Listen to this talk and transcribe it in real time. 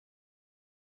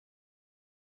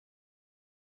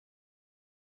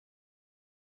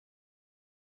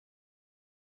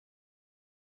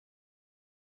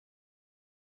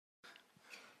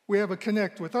We have a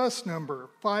Connect with Us number,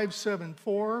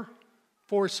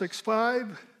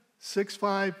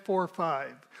 574-465-6545.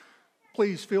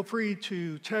 Please feel free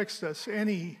to text us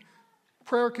any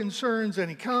prayer concerns,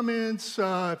 any comments.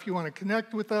 If you want to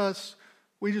connect with us,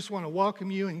 we just want to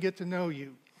welcome you and get to know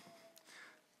you.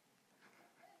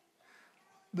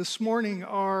 This morning,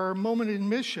 our moment in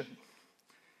mission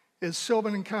is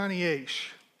Sylvan and Connie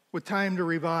Aish with Time to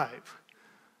Revive.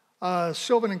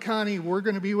 Sylvan and Connie were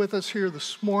going to be with us here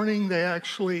this morning. They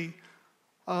actually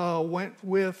went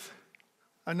with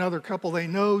another couple they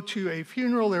know to a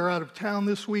funeral. They're out of town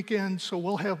this weekend, so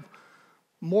we'll have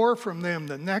more from them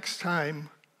the next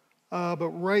time. But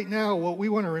right now, what we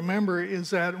want to remember is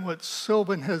that what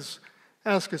Sylvan has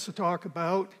asked us to talk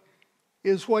about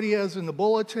is what he has in the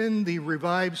bulletin, the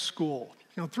Revive School.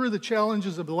 Through the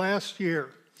challenges of the last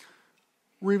year,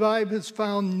 Revive has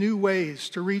found new ways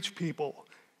to reach people.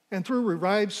 And through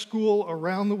Revive School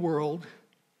around the world,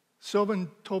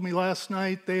 Sylvan told me last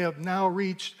night, they have now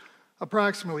reached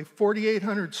approximately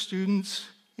 4,800 students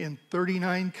in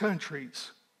 39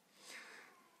 countries.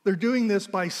 They're doing this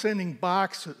by sending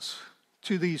boxes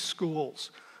to these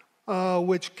schools,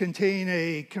 which contain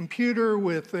a computer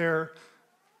with their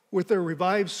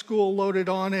Revive School loaded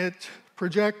on it,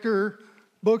 projector,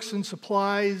 books and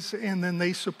supplies, and then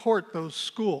they support those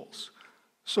schools.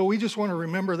 So we just want to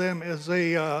remember them as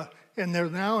and they're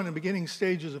now in the beginning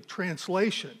stages of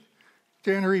translation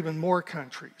to enter even more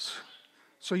countries.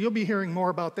 So you'll be hearing more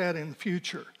about that in the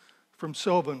future from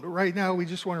Sylvan, but right now we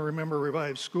just want to remember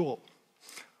Revive School.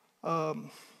 As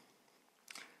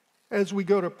we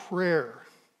go to prayer,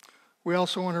 we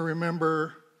also want to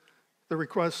remember the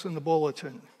requests in the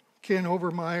bulletin. Ken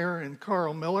Overmeyer and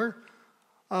Carl Miller.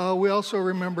 We also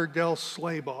remember Del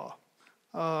Slaybaugh,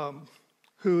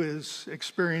 who is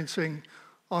experiencing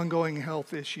ongoing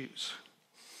health issues.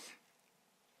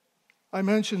 I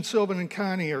mentioned Sylvan and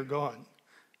Connie are gone.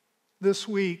 This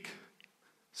week,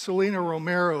 Selena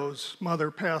Romero's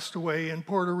mother passed away in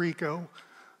Puerto Rico.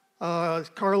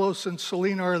 Carlos and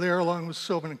Selena are there along with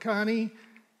Sylvan and Connie,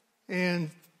 and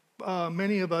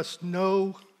many of us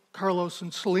know Carlos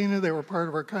and Selena. They were part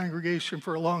of our congregation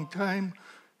for a long time.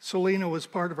 Selena was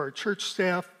part of our church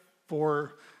staff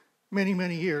for many,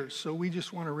 many years, so we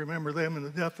just want to remember them and the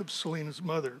death of Selena's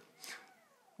mother.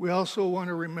 We also want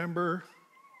to remember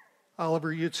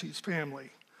Oliver Yutzi's family.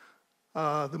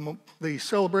 The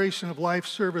celebration of life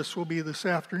service will be this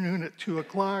afternoon at 2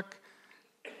 o'clock,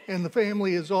 and the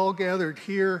family is all gathered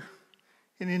here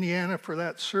in Indiana for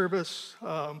that service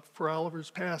for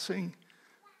Oliver's passing.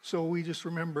 So we just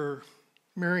remember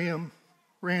Miriam,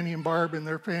 Randy, and Barb and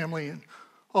their family and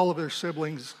all of their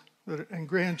siblings and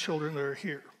grandchildren that are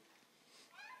here.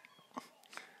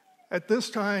 At this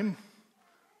time,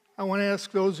 I want to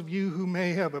ask those of you who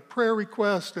may have a prayer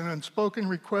request, an unspoken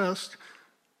request,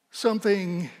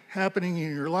 something happening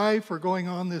in your life or going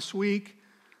on this week,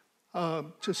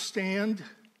 to stand.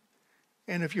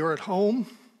 And if you're at home,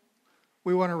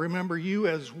 we want to remember you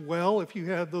as well. If you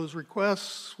have those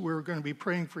requests, we're going to be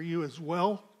praying for you as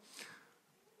well.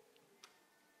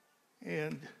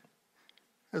 And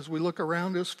as we look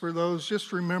around us for those,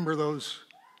 just remember those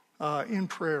in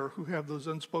prayer who have those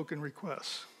unspoken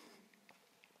requests.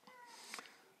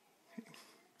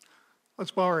 Let's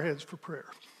bow our heads for prayer.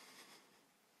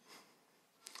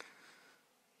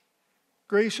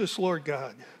 Gracious Lord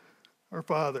God, our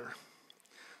Father,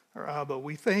 our Abba,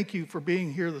 we thank you for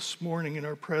being here this morning in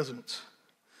our presence.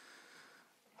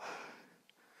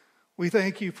 We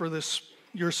thank you for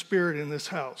your spirit in this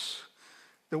house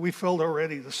that we felt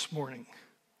already this morning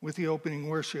with the opening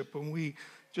worship, and we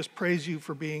just praise you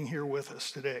for being here with us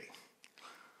today.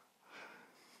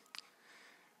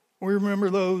 We remember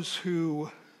those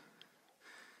who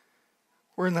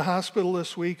were in the hospital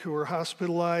this week, who were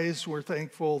hospitalized. We're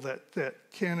thankful that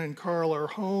Ken and Carl are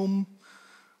home.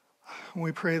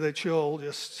 We pray that you'll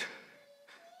just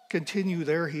continue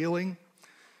their healing.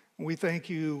 We thank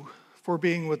you for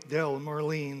being with Del and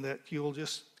Marlene, that you'll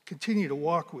just continue to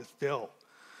walk with Del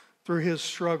through his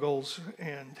struggles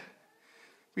and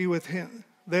be with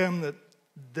them, that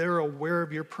they're aware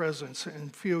of your presence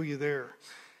and feel you there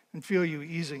and feel you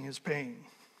easing his pain.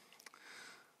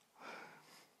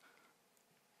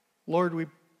 Lord, we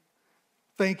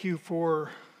thank you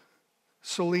for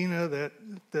Selena,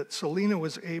 that Selena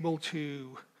was able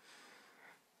to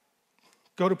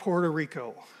go to Puerto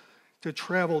Rico, to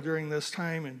travel during this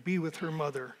time and be with her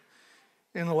mother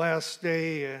in the last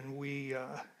day, and we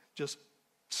just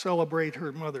celebrate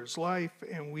her mother's life,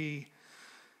 and we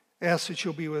ask that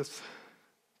you'll be with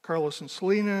Carlos and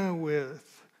Selena,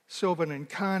 with Sylvan and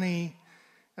Connie,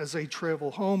 as they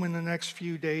travel home in the next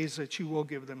few days, that you will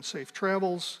give them safe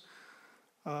travels.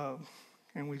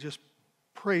 And we just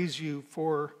praise you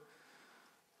for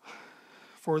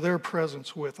their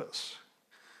presence with us.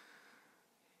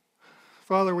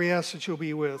 Father, we ask that you'll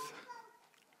be with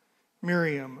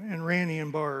Miriam and Randy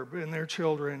and Barb and their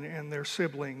children and their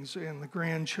siblings and the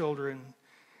grandchildren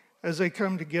as they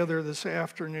come together this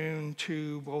afternoon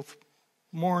to both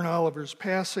mourn Oliver's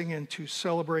passing and to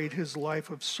celebrate his life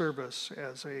of service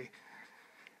as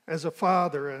a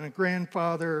father and a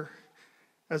grandfather,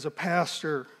 as a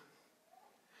pastor,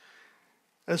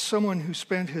 as someone who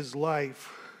spent his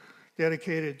life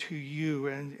dedicated to you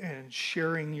and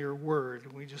sharing your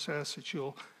word. We just ask that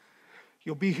you'll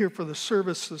be here for the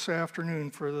service this afternoon,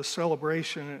 for the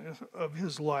celebration of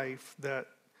his life, that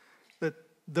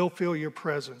they'll feel your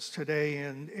presence today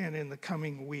and in the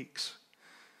coming weeks.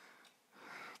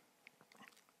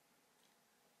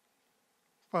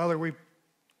 Father, we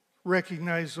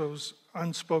recognize those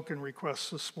unspoken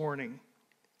requests this morning.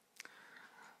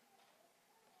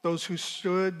 Those who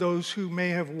stood, those who may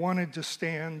have wanted to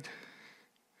stand,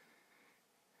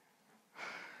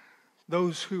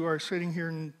 those who are sitting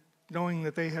here knowing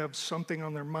that they have something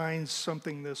on their minds,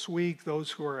 something this week,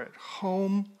 those who are at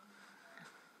home,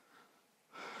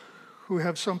 who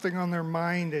have something on their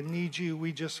mind and need you,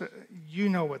 you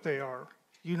know what they are.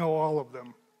 You know all of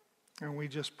them. And we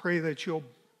just pray that you'll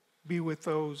be with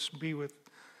all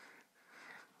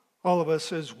of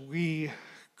us as we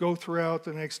go throughout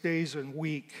the next days and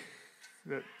week,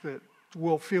 that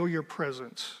we'll feel your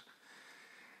presence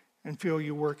and feel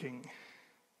you working.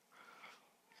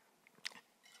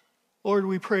 Lord,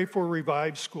 we pray for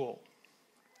Revive School,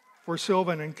 for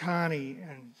Sylvan and Connie,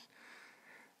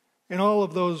 and all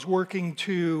of those working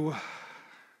to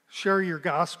share your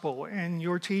gospel and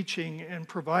your teaching and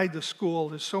provide the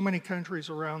school to so many countries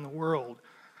around the world.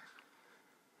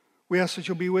 We ask that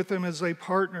you'll be with them as they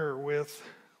partner with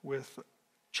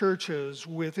churches,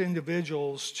 with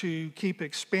individuals to keep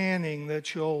expanding,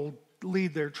 that you'll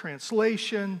lead their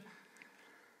translation,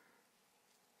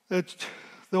 that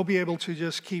they'll be able to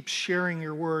just keep sharing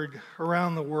your word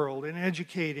around the world and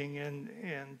educating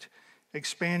and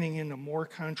expanding into more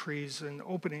countries and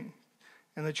opening,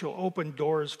 and that you'll open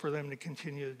doors for them to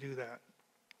continue to do that.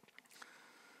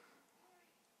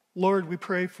 Lord, we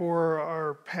pray for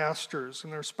our pastors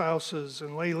and their spouses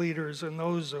and lay leaders and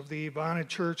those of the Ivana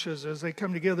churches as they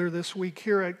come together this week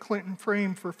here at Clinton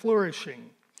Frame for Flourishing,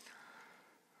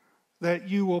 that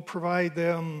you will provide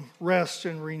them rest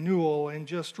and renewal and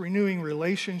just renewing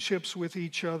relationships with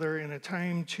each other in a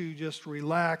time to just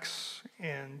relax,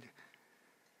 and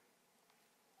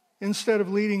instead of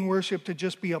leading worship, to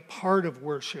just be a part of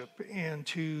worship and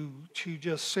to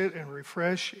just sit and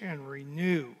refresh and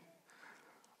renew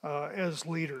as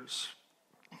leaders.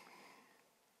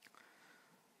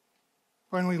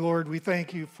 Finally, Lord, we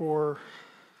thank you for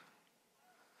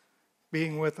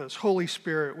being with us. Holy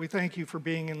Spirit, we thank you for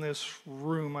being in this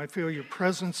room. I feel your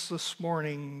presence this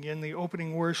morning in the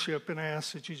opening worship, and I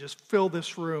ask that you just fill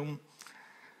this room,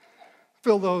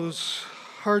 fill those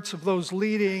hearts of those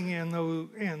leading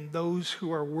and those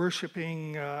who are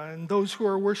worshiping, and those who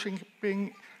are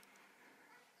worshiping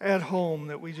at home,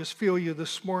 that we just feel you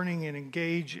this morning and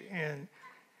engage and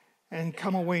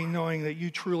come away knowing that you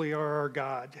truly are our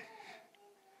God.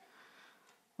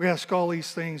 We ask all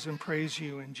these things and praise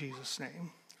you in Jesus'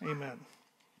 name. Amen.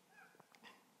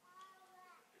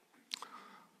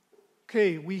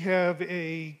 Okay, we have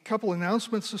a couple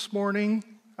announcements this morning,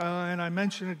 and I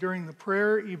mentioned it during the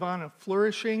prayer. Ivana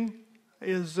Flourishing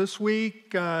is this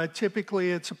week.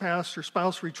 Typically, it's a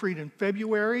pastor-spouse retreat in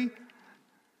February.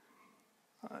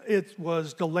 It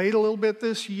was delayed a little bit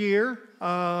this year,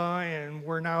 and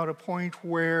we're now at a point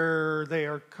where they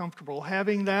are comfortable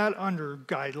having that under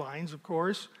guidelines, of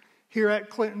course. Here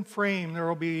at Clinton Frame, there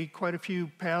will be quite a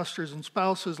few pastors and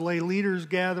spouses, lay leaders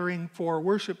gathering for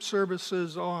worship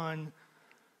services on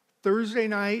Thursday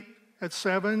night at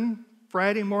 7,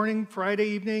 Friday morning, Friday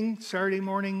evening, Saturday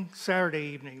morning, Saturday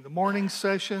evening. The morning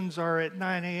sessions are at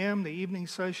 9 a.m. The evening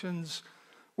sessions,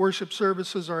 worship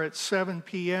services, are at 7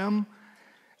 p.m.,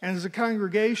 and as a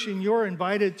congregation, you're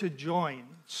invited to join.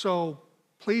 So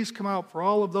please come out for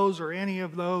all of those or any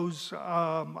of those.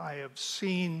 I have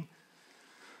seen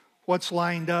what's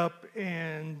lined up,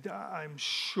 and I'm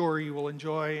sure you will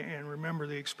enjoy and remember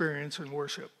the experience in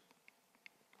worship.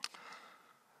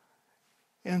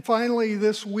 And finally,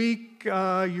 this week,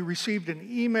 you received an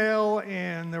email,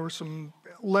 and there were some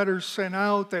letters sent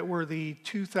out that were the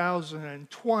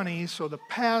 2020, so the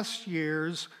past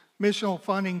year's Missional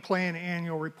Funding Plan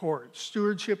Annual Report.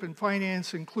 Stewardship and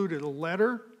Finance included a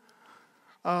letter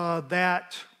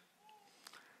that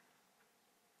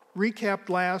recapped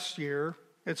last year.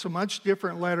 It's a much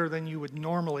different letter than you would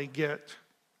normally get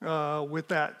with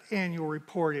that annual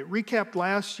report. It recapped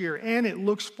last year, and it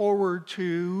looks forward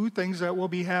to things that will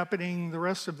be happening the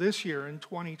rest of this year in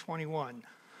 2021.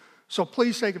 So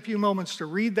please take a few moments to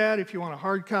read that. If you want a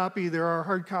hard copy, there are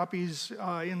hard copies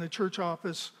in the church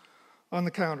office on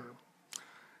the counter.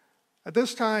 At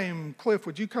this time, Cliff,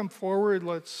 would you come forward?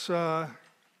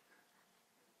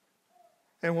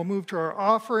 And we'll move to our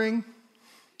offering.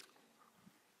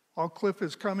 While Cliff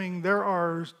is coming, there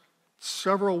are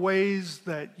several ways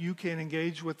that you can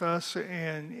engage with us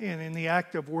and in the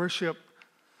act of worship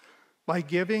by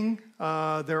giving.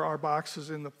 There are boxes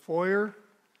in the foyer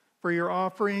for your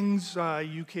offerings.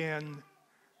 You can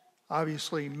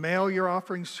obviously mail your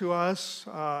offerings to us.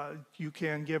 You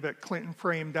can give at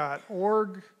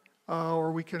clintonframe.org,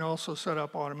 or we can also set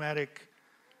up automatic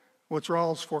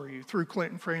withdrawals for you through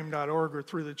clintonframe.org or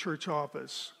through the church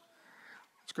office.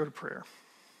 Let's go to prayer.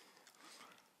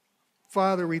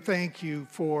 Father, we thank you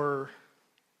for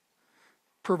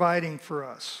providing for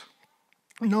us,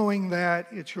 knowing that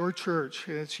it's your church,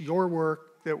 and it's your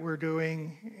work that we're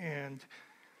doing, and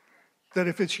that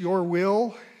if it's your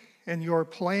will and your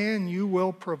plan, you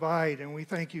will provide. And we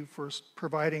thank you for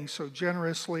providing so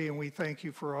generously, and we thank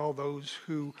you for all those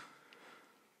who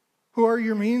are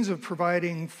your means of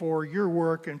providing for your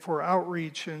work and for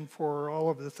outreach and for all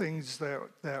of the things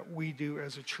that we do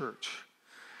as a church.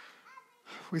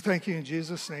 We thank you in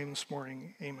Jesus' name this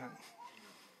morning. Amen.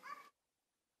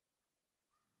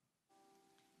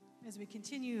 As we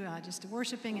continue just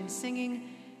worshiping and singing,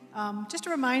 just a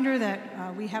reminder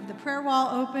that we have the prayer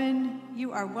wall open.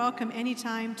 You are welcome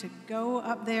anytime to go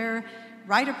up there,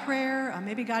 write a prayer.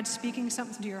 Maybe God's speaking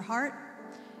something to your heart.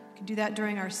 You can do that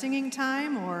during our singing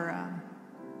time, or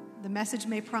the message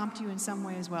may prompt you in some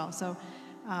way as well. So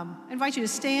I invite you to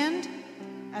stand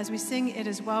as we sing It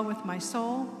Is Well With My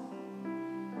Soul.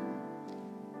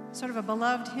 Sort of a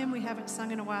beloved hymn we haven't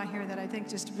sung in a while here that I think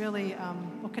just really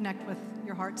will connect with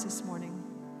your hearts this morning.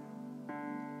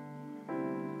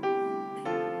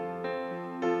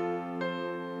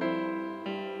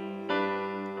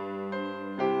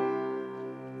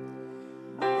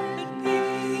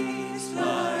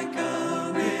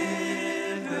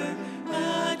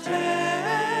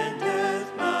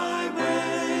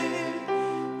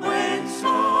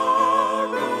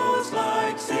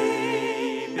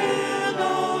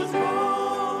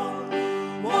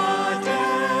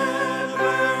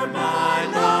 Whatever my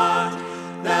lot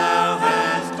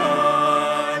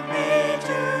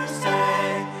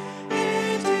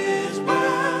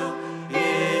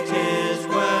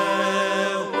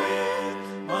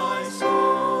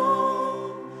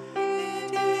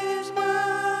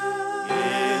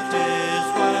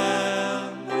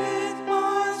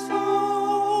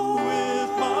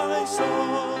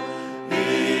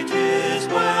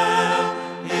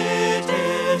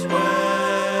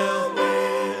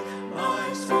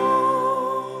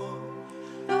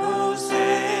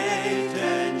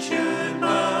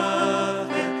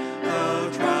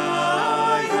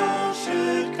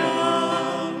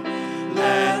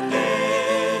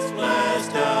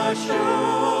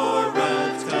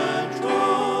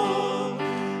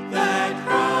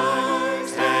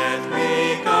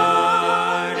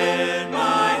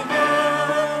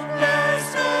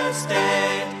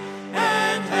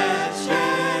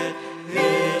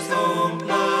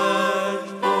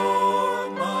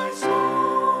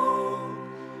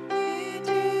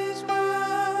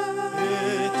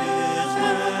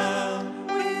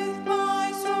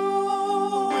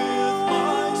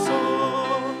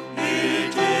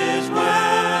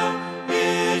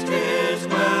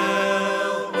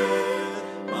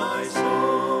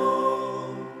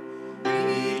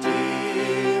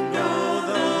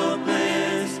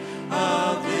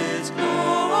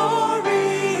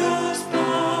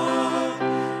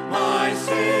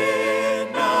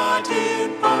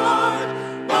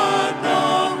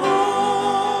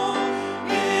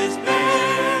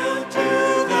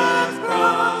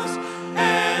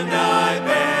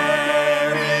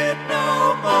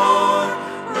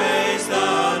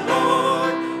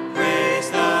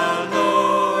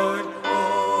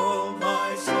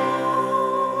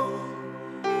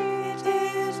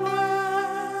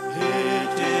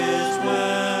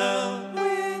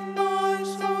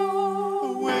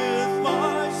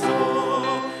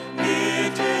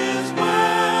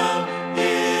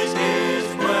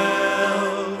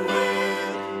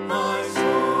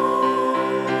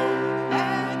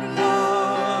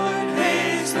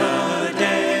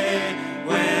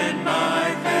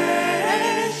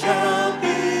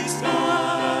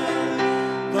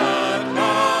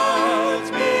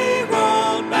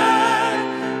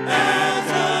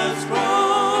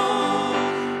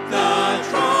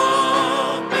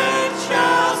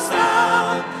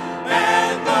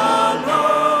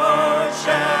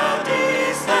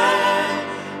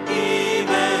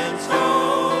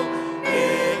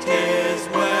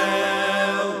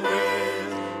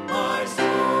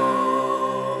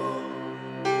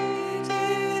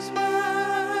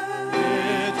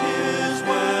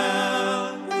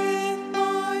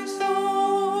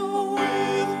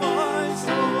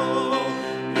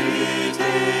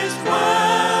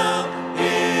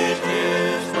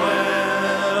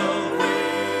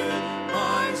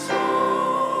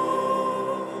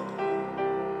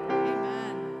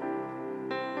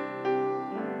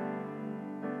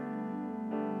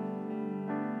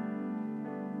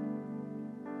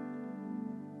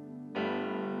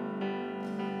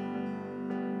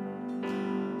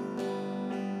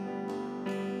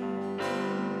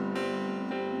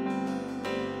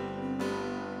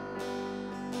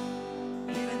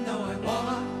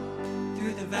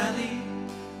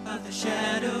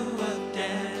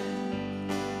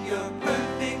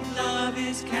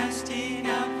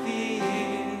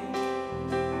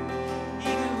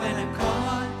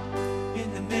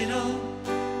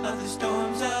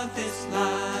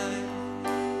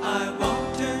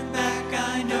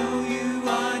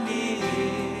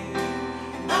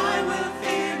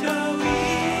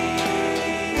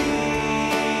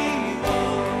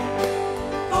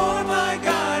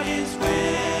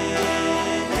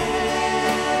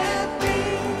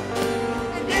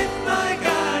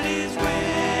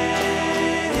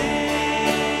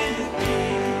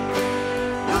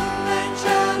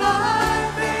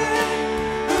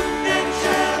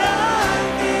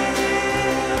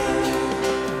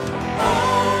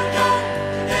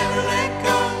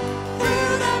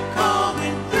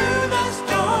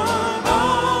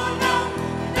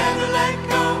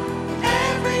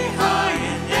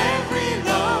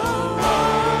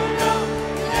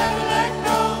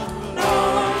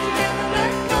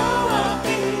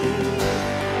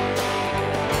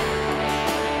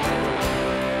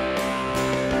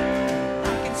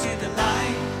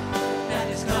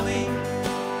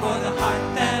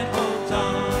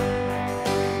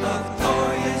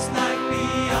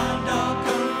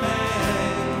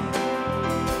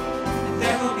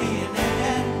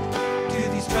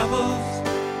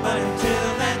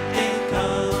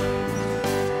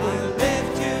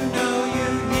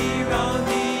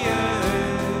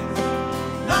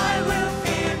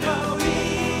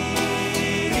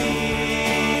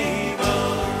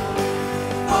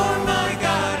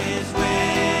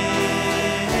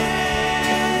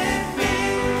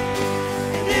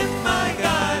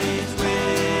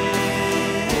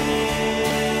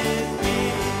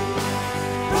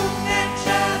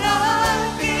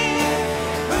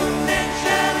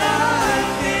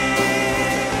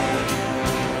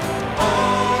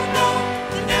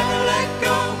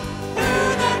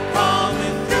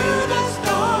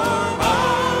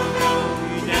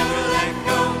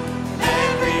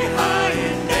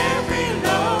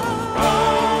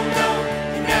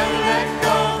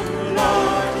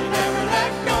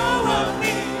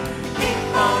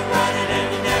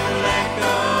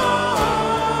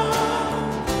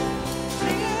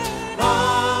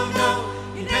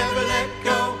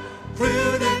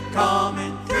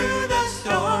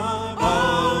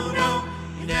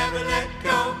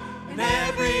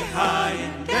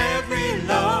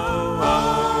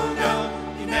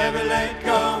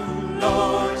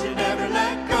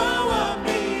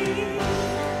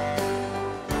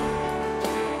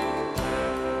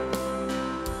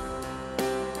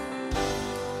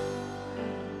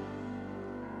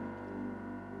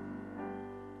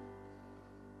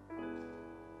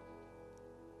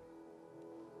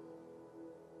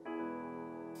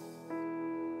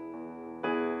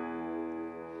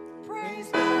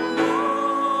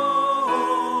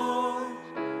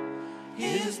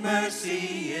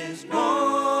mercy is more.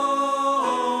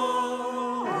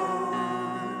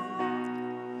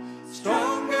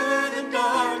 Stronger than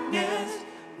darkness,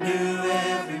 new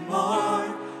every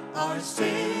morn. Our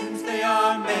sins, they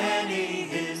are many,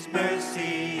 his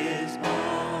mercy is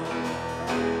more.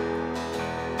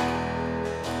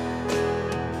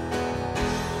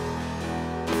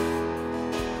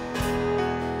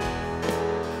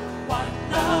 What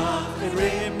love could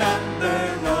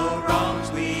remember no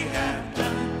wrongs we have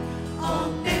done?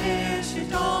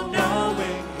 Omniscient,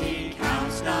 all-knowing, he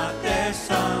counts not their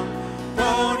sum.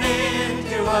 Thrown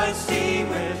into a sea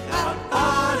without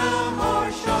bottom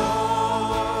or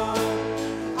shore.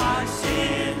 Our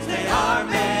sins, they are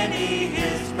many,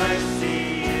 his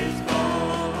mercy is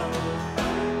more.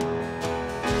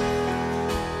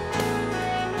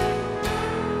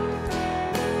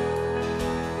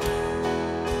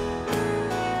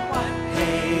 What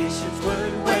patience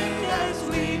would wait as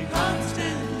we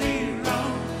constantly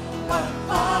roam? What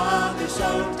Father so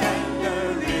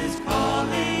tender is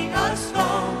calling us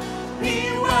home?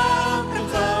 He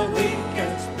welcomes the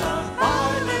weakest, the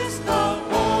farthest, the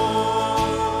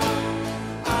poor.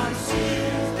 Our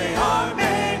sins, they are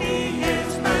many,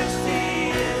 his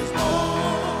mercy is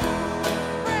more.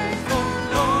 Praise the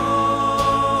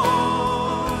Lord,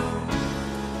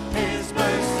 his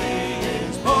mercy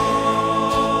is more.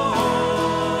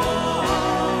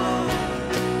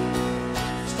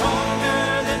 Stronger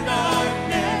than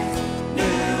darkness,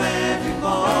 new every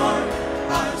morn.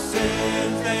 Our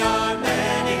sins, they are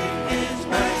many, his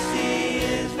mercy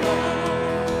is more.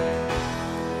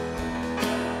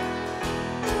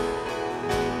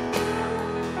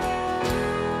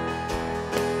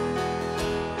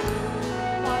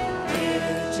 What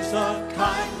riches of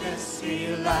kindness he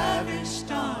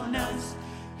lavished on us.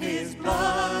 His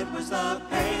blood was the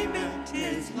payment,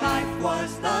 his life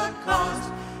was the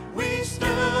cost. We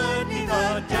stood in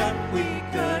a debt we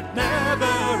could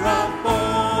never afford.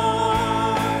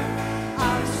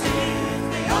 Our sins,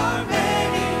 they are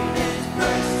many, his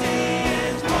mercy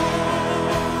is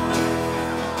more.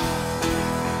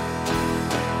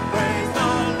 Praise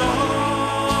the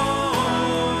Lord,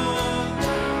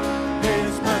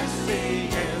 his mercy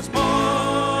is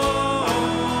more.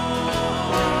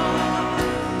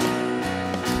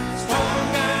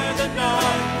 Stronger than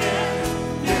darkness,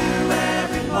 new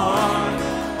every morn.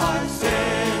 Our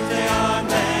sins, they are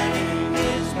many,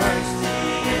 his mercy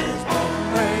is more.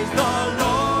 Praise the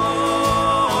Lord,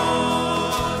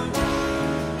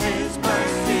 his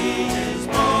mercy is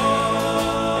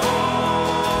more.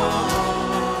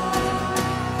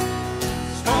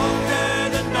 Stronger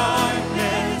than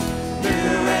darkness,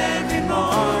 new every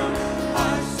morn.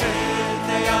 Our sins,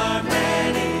 they are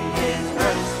many, his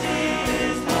mercy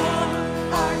is more.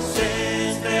 Our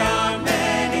sins, they are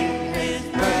many, his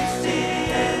mercy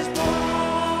is more.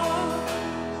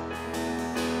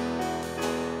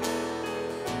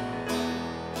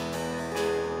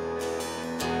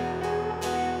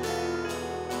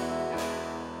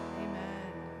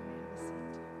 Amen.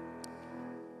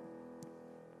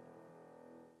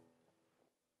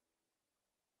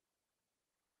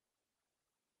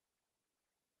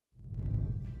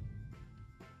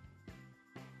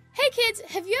 Hey kids,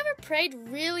 have you ever prayed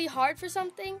really hard for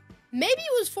something? Maybe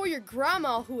it was for your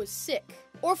grandma who was sick,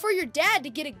 or for your dad to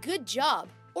get a good job,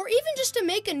 or even just to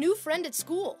make a new friend at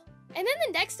school. And then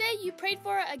the next day you prayed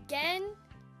for it again,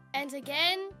 and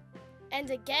again, and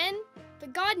again,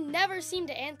 but God never seemed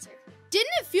to answer.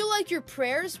 Didn't it feel like your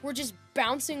prayers were just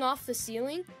bouncing off the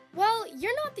ceiling? Well,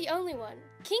 you're not the only one.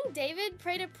 King David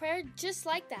prayed a prayer just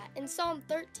like that in Psalm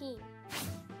 13.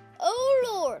 Oh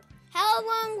Lord, how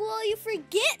long will you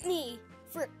forget me?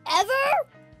 Forever?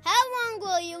 How long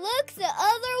will you look the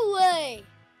other way?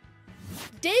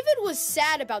 David was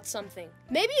sad about something.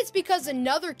 Maybe it's because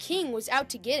another king was out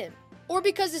to get him, or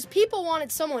because his people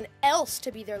wanted someone else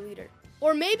to be their leader,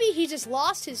 or maybe he just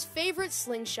lost his favorite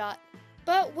slingshot.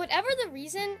 But whatever the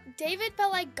reason, David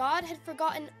felt like God had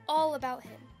forgotten all about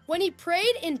him. When he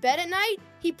prayed in bed at night,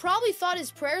 he probably thought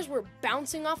his prayers were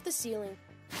bouncing off the ceiling.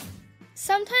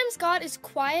 Sometimes God is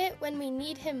quiet when we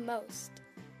need him most.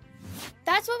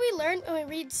 That's what we learn when we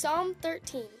read Psalm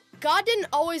 13. God didn't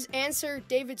always answer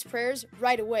David's prayers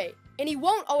right away, and he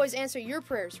won't always answer your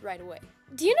prayers right away.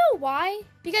 Do you know why?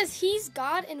 Because he's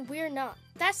God and we're not.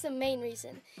 That's the main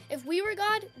reason. If we were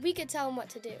God, we could tell him what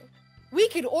to do. We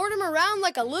could order him around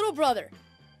like a little brother,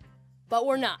 but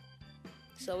we're not,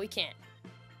 so we can't.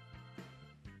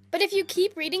 But if you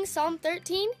keep reading Psalm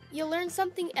 13, you'll learn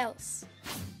something else.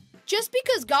 Just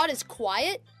because God is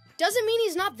quiet doesn't mean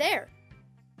he's not there.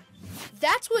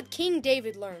 That's what King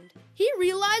David learned. He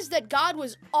realized that God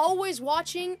was always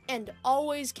watching and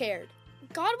always cared.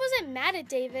 God wasn't mad at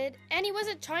David, and he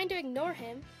wasn't trying to ignore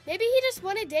him. Maybe he just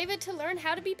wanted David to learn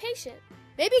how to be patient.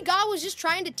 Maybe God was just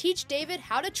trying to teach David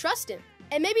how to trust him.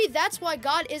 And maybe that's why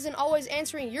God isn't always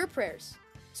answering your prayers.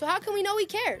 So how can we know he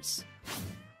cares?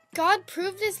 God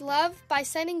proved his love by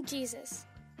sending Jesus.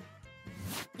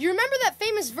 You remember that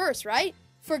famous verse, right?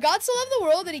 For God so loved the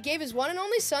world that he gave his one and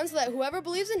only Son, so that whoever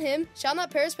believes in him shall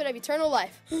not perish but have eternal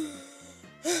life.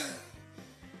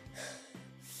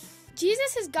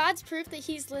 Jesus is God's proof that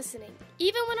he's listening,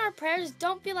 even when our prayers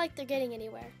don't feel like they're getting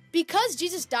anywhere. Because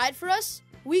Jesus died for us,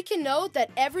 we can know that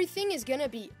everything is gonna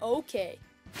be okay.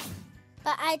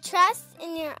 But I trust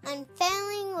in your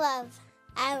unfailing love.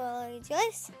 I will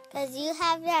rejoice because you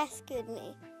have rescued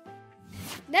me.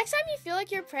 Next time you feel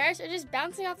like your prayers are just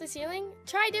bouncing off the ceiling,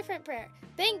 try a different prayer.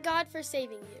 Thank God for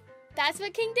saving you. That's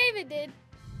what King David did.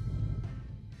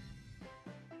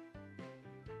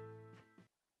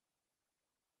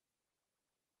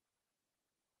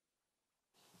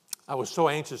 I was so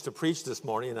anxious to preach this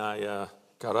morning, I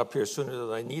got up here sooner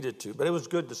than I needed to, but it was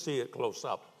good to see it close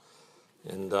up.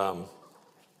 And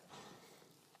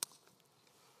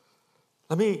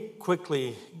let me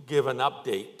quickly give an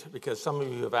update, because some of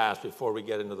you have asked before we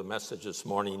get into the message this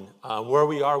morning, where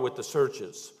we are with the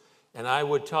searches. And I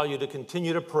would tell you to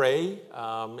continue to pray.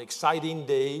 Exciting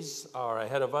days are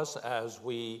ahead of us as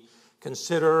we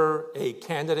consider a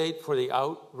candidate for the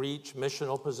outreach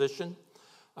missional position.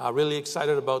 Really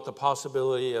excited about the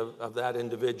possibility of that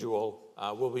individual.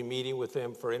 We'll be meeting with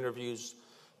him for interviews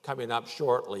coming up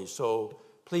shortly. So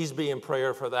please be in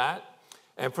prayer for that.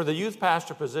 And for the youth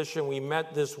pastor position, we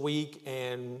met this week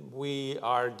and we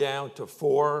are down to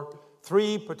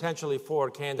three, potentially four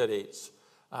candidates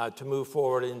to move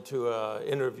forward into an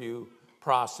interview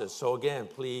process. So again,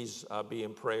 please be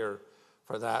in prayer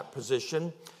for that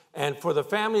position. And for the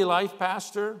family life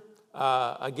pastor,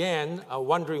 again,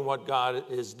 wondering what God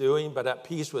is doing, but at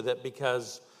peace with it,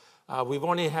 because we've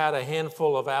only had a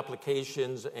handful of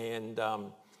applications and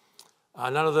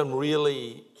none of them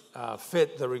really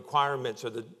fit the requirements or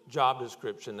the job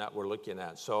description that we're looking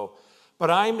at. So, but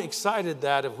I'm excited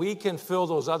that if we can fill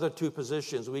those other two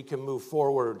positions, we can move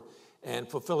forward and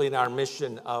fulfilling our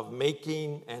mission of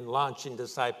making and launching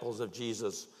disciples of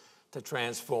Jesus to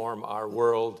transform our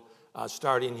world,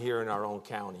 starting here in our own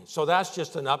county. So that's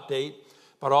just an update,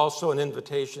 but also an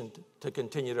invitation to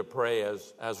continue to pray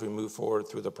as we move forward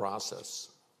through the process.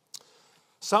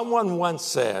 Someone once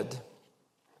said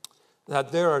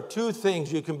that there are two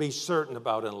things you can be certain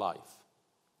about in life.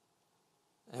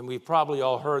 And we've probably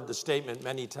all heard the statement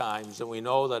many times, and we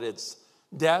know that it's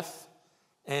death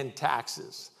and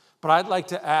taxes. But I'd like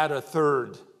to add a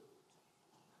third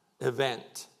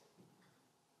event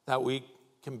that we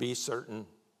can be certain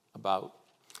about,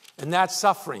 and that's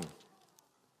suffering.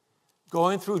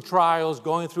 Going through trials,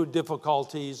 going through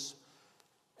difficulties,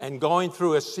 and going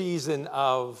through a season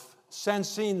of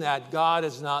sensing that God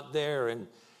is not there, and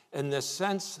the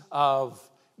sense of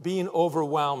being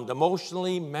overwhelmed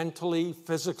emotionally, mentally,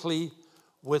 physically,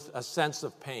 with a sense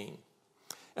of pain.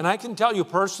 And I can tell you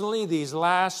personally, these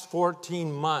last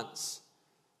 14 months,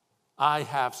 I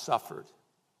have suffered.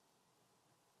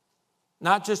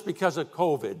 Not just because of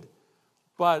COVID,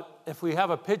 but if we have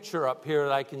a picture up here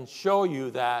that I can show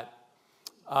you that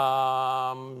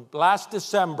last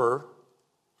December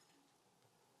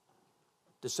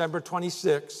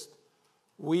 26th,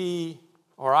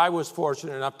 I was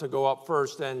fortunate enough to go up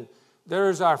first, and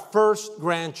there's our first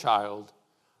grandchild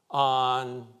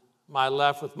on my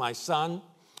left with my son,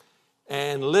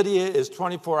 and Lydia is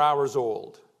 24 hours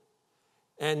old.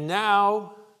 And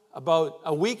now, about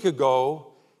a week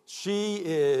ago, she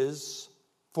is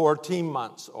 14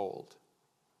 months old.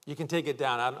 You can take it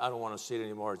down. I don't want to see it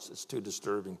anymore. It's too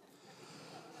disturbing.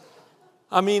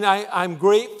 I mean, I'm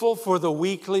grateful for the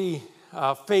weekly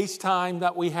FaceTime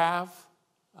that we have.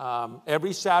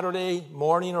 Every Saturday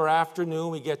morning or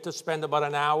afternoon, we get to spend about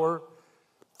an hour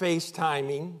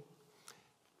FaceTiming.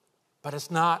 But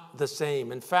it's not the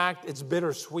same. In fact, it's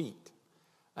bittersweet.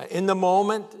 In the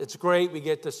moment, it's great. We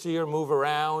get to see her move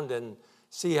around and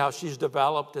see how she's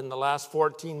developed in the last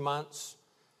 14 months.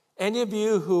 Any of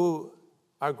you who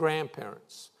are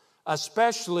grandparents,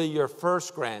 especially your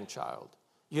first grandchild,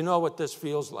 you know what this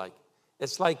feels like.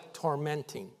 It's like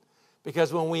tormenting.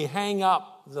 Because when we hang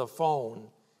up the phone,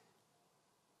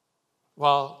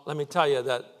 well, let me tell you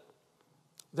that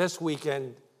this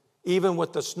weekend, even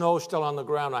with the snow still on the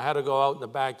ground, I had to go out in the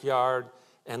backyard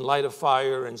and light a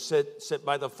fire and sit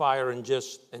by the fire and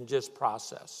just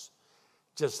process,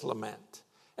 just lament.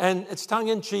 And it's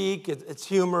tongue-in-cheek, it's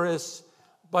humorous,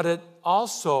 but it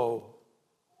also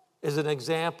is an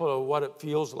example of what it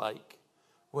feels like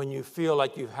when you feel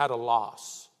like you've had a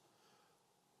loss,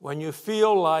 when you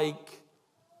feel like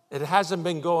it hasn't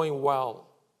been going well.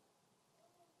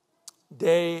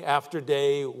 Day after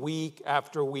day, week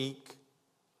after week,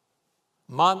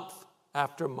 month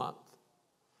after month.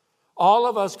 All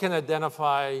of us can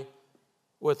identify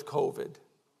with COVID.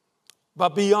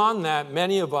 But beyond that,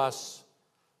 many of us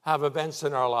have events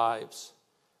in our lives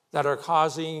that are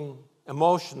causing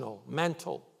emotional,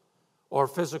 mental, or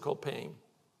physical pain.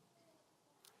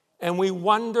 And we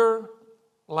wonder,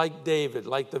 like David,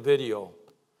 like the video,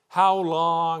 how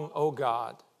long, oh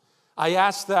God? I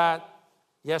asked that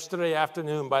yesterday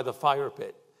afternoon by the fire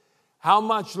pit. How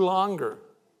much longer?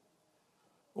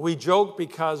 We joke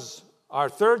because our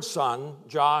third son,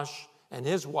 Josh, and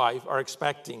his wife are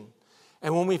expecting.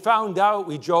 And when we found out,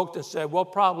 we joked and said, we'll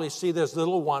probably see this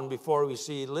little one before we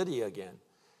see Lydia again.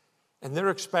 And they're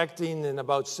expecting in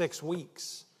about 6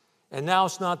 weeks. And now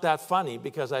it's not that funny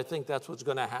because I think that's what's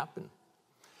going to happen.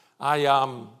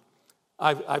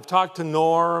 I've talked to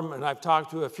Norm and I've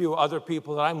talked to a few other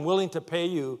people that I'm willing to pay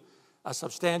you a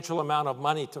substantial amount of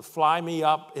money to fly me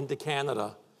up into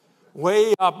Canada,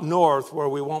 way up north where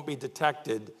we won't be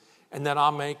detected, and then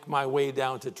I'll make my way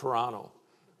down to Toronto.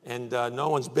 And no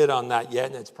one's bid on that yet,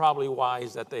 and it's probably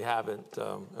wise that they haven't.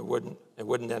 It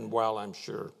wouldn't end well, I'm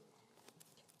sure.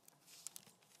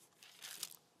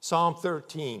 Psalm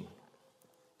 13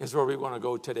 is where we want to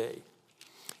go today.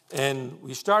 And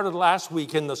we started last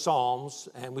week in the Psalms,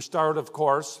 and we started, of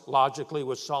course, logically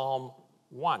with Psalm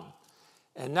 1.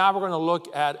 And now we're going to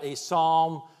look at a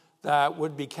psalm that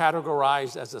would be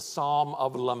categorized as a psalm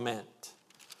of lament,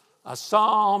 a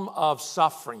psalm of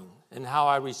suffering and how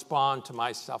I respond to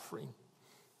my suffering.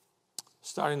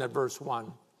 Starting at verse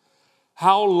 1.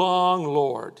 How long,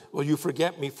 Lord, will you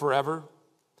forget me forever?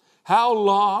 How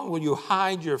long will you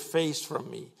hide your face from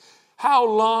me? How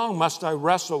long must I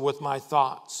wrestle with my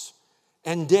thoughts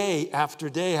and day after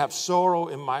day have sorrow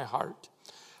in my heart?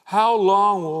 How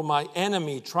long will my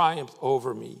enemy triumph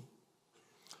over me?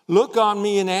 Look on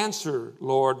me and answer,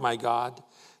 Lord my God.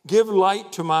 Give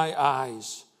light to my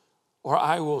eyes, or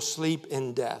I will sleep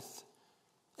in death.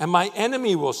 And my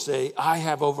enemy will say, I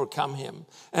have overcome him,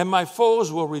 and my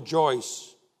foes will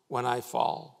rejoice when I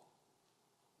fall.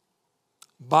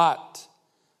 But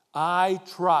I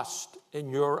trust in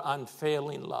your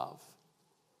unfailing love.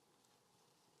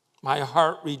 My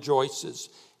heart rejoices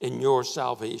in your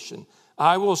salvation.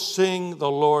 I will sing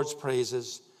the Lord's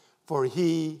praises, for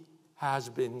he has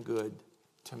been good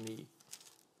to me.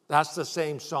 That's the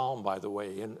same psalm, by the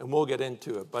way, and we'll get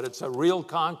into it. But it's a real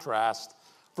contrast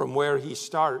from where he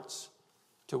starts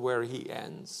to where he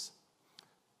ends.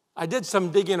 I did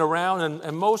some digging around,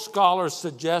 and most scholars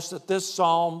suggest that this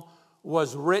psalm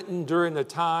was written during the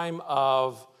time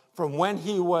of, from when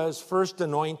he was first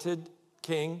anointed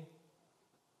king,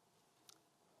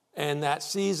 and that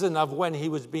season of when he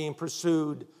was being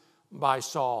pursued by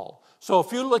Saul. So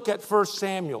if you look at 1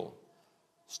 Samuel,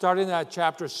 starting at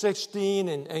chapter 16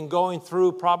 and going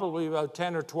through probably about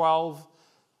 10 or 12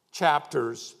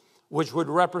 chapters, which would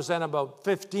represent about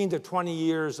 15 to 20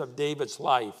 years of David's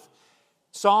life.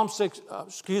 1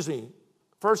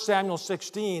 Samuel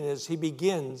 16 is he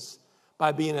begins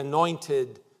by being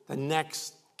anointed the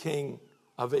next king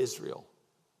of Israel.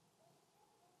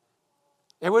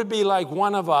 It would be like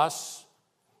one of us,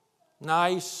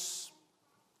 nice,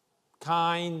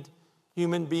 kind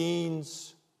human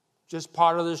beings, just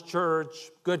part of this church,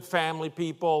 good family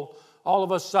people, all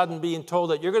of a sudden being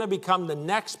told that you're going to become the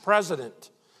next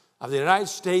president of the United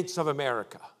States of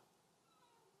America.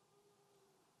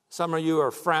 Some of you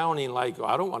are frowning like, oh,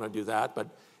 I don't want to do that, but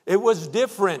it was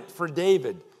different for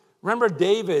David. Remember,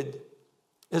 David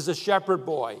is a shepherd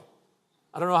boy.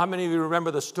 I don't know how many of you remember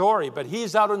the story, but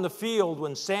he's out in the field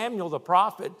when Samuel the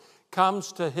prophet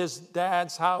comes to his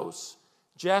dad's house,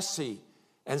 Jesse,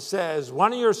 and says,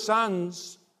 one of your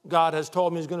sons, God has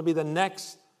told me, is going to be the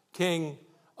next king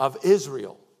of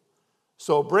Israel.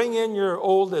 So bring in your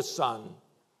oldest son,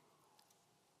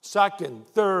 second,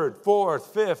 third,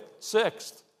 fourth, fifth,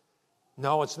 sixth.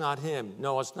 No, it's not him.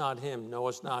 No, it's not him. No,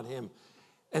 it's not him.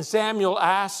 And Samuel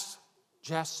asks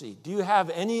Jesse, do you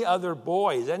have any other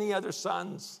boys, any other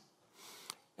sons?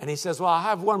 And he says, well, I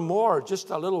have one more, just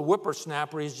a little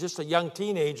whippersnapper. He's just a young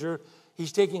teenager.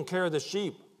 He's taking care of the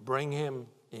sheep. Bring him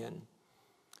in.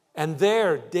 And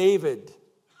there, David,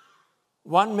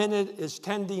 1 minute is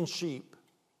tending sheep.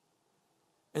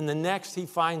 And the next, he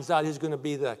finds out he's going to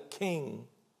be the king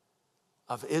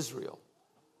of Israel.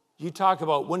 You talk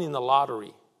about winning the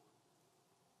lottery.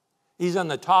 He's on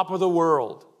the top of the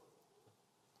world.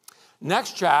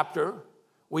 Next chapter,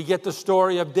 we get the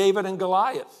story of David and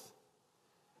Goliath.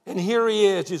 And here he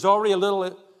is. He's already a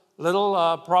little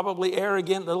probably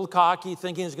arrogant, a little cocky,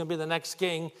 thinking he's going to be the next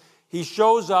king. He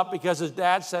shows up because his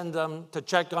dad sent him to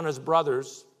check on his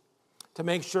brothers to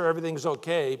make sure everything's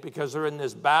okay because they're in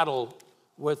this battle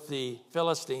with the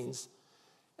Philistines.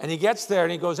 And he gets there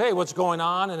and he goes, hey, what's going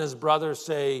on? And his brothers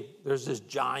say, there's this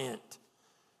giant.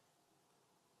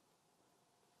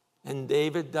 And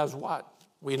David does what?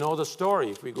 We know the story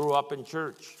if we grew up in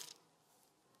church.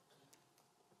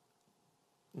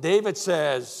 David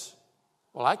says,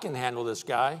 well, I can handle this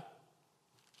guy.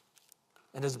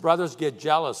 And his brothers get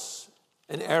jealous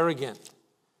and arrogant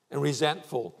and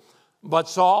resentful. But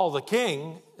Saul, the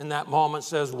king, in that moment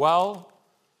says, well,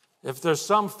 if there's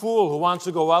some fool who wants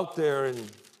to go out there and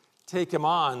take him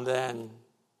on, then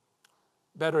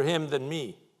better him than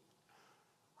me.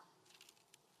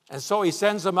 And so he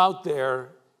sends him out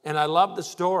there, and I love the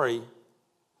story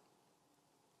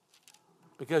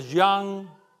because young,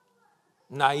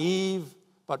 naive,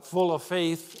 but full of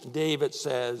faith, David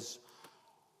says,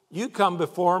 you come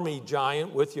before me,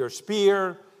 giant, with your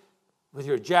spear, with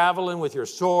your javelin, with your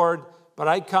sword, but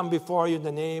I come before you in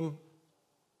the name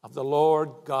of the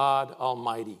Lord God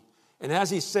Almighty. And as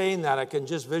he's saying that, I can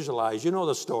just visualize, you know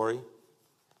the story,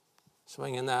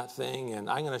 swinging that thing, and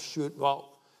I'm going to shoot,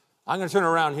 well, I'm going to turn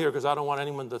around here because I don't want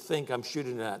anyone to think I'm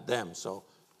shooting at them. So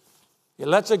he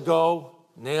lets it go,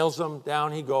 nails him,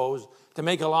 down he goes. To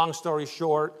make a long story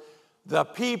short, the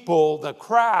people, the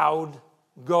crowd,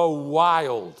 go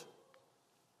wild.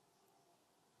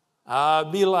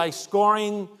 It'd be like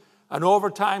scoring an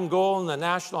overtime goal in the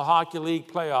National Hockey League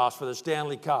playoffs for the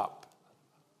Stanley Cup.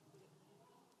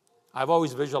 I've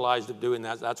always visualized it doing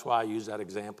that. That's why I use that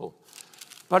example.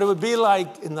 But it would be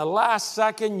like in the last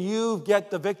second, you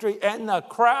get the victory, and the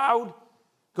crowd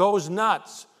goes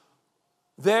nuts.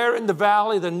 There in the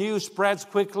valley, the news spreads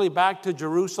quickly back to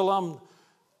Jerusalem,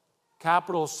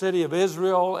 capital city of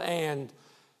Israel, and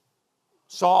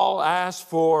Saul asks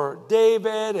for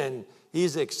David, and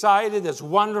he's excited. It's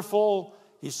wonderful.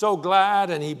 He's so glad,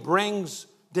 and he brings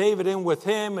David in with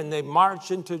him, and they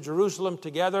march into Jerusalem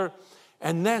together.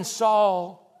 And then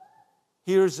Saul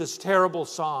hears this terrible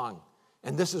song,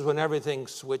 and this is when everything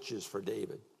switches for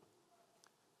David.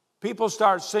 People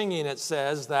start singing. It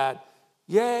says that,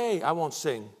 yea, I won't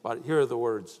sing, but here are the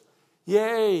words.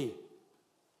 Yea,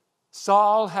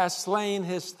 Saul has slain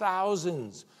his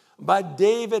thousands, but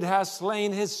David has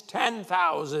slain his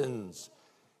 10,000s.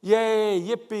 Yay,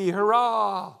 yippee,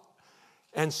 hurrah.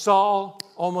 And Saul,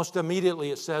 almost immediately,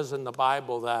 it says in the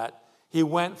Bible that he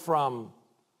went from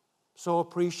so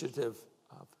appreciative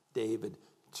of David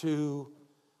to,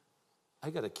 I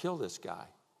got to kill this guy.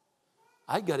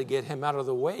 I got to get him out of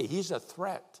the way. He's a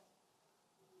threat.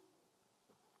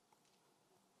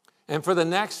 And for the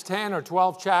next 10 or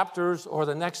 12 chapters or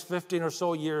the next 15 or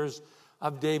so years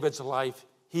of David's life,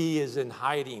 he is in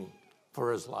hiding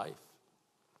for his life.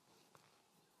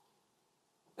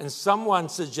 And someone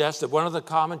suggested, one of the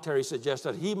commentaries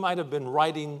suggested, he might have been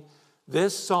writing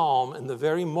this psalm in the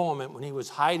very moment when he was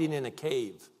hiding in a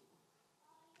cave,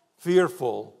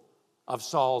 fearful of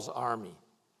Saul's army.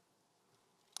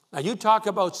 Now, you talk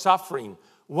about suffering.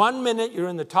 1 minute you're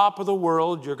in the top of the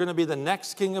world, you're going to be the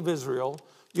next king of Israel.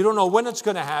 You don't know when it's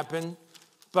going to happen,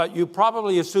 but you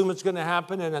probably assume it's going to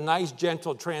happen in a nice,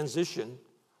 gentle transition.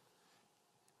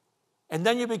 And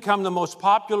then you become the most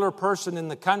popular person in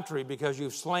the country because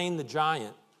you've slain the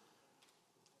giant.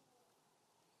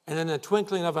 And in the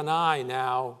twinkling of an eye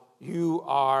now, you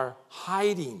are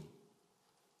hiding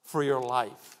for your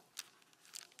life.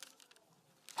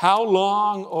 How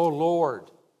long, O Lord?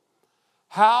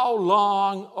 How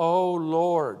long, O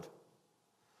Lord?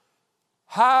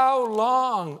 How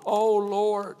long, O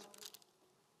Lord?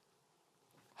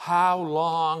 How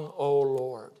long, O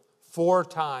Lord? 4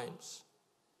 times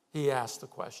he asked the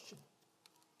question.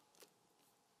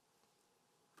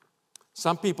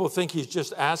 Some people think he's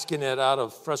just asking it out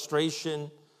of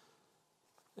frustration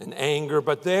and anger,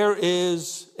 but there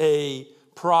is a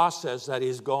process that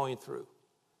he's going through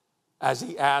as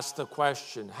he asks the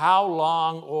question, how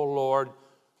long, O Lord,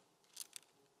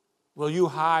 will you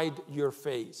hide your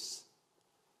face?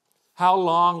 How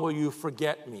long will you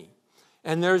forget me?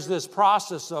 And there's this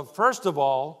process of, first of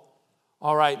all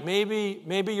right, maybe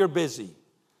you're busy.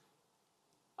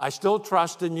 I still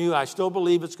trust in you. I still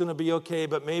believe it's going to be okay,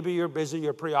 but maybe you're busy,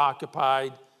 you're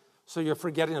preoccupied, so you're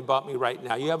forgetting about me right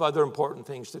now. You have other important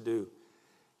things to do.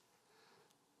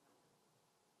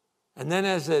 And then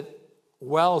as it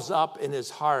wells up in his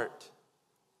heart,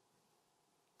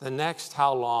 the next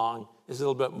how long is a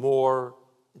little bit more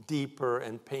deeper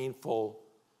and painful,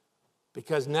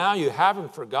 because now you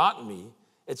haven't forgotten me.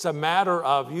 It's a matter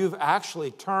of you've actually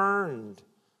turned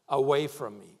away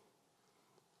from me.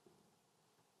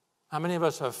 How many of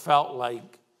us have felt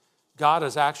like God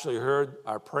has actually heard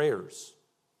our prayers,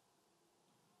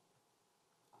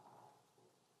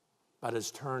 but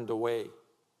has turned away?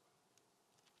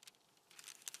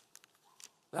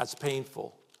 That's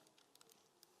painful.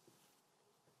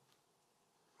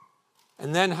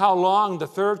 And then how long, the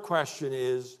third question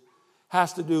is,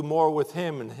 has to do more with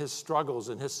him and his struggles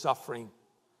and his suffering.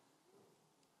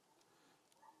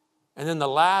 And then the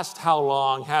last how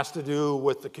long has to do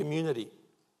with the community.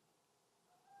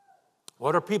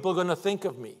 What are people going to think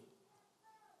of me?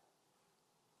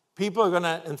 People are going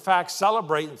to, in fact,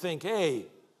 celebrate and think, hey,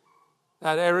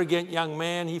 that arrogant young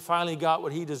man, he finally got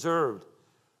what he deserved.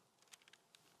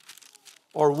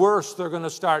 Or worse, they're going to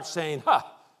start saying,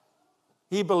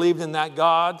 he believed in that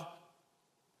God,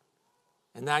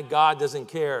 and that God doesn't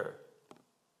care.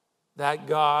 That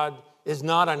God is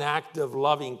not an active,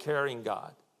 loving, caring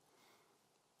God.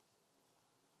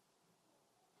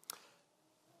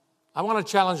 I want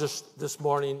to challenge us this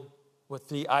morning with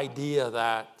the idea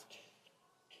that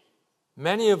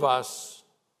many of us,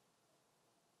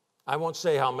 I won't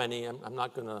say how many, I'm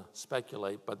not going to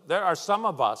speculate, but there are some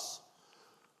of us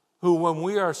who, when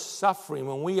we are suffering,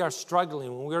 when we are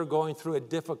struggling, when we are going through a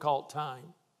difficult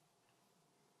time,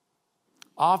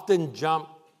 often jump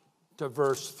to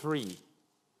verse 3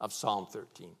 of Psalm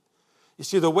 13. You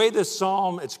see, the way this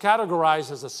psalm, it's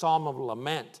categorized as a psalm of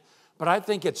lament, but I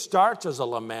think it starts as a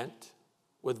lament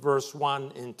with verse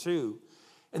 1 and 2.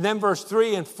 And then verse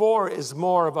 3 and 4 is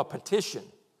more of a petition.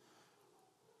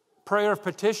 Prayer of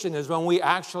petition is when we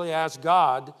actually ask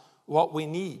God what we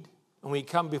need, and we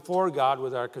come before God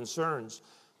with our concerns.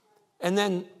 And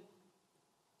then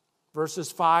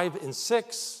verses 5 and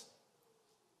 6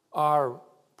 are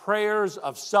prayers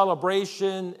of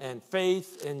celebration and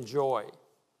faith and joy.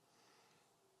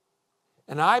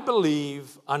 And I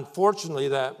believe, unfortunately,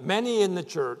 that many in the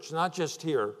church, not just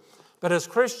here, but as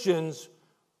Christians,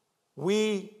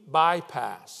 we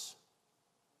bypass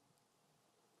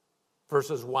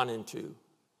verses 1 and 2.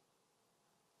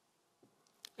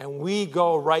 And we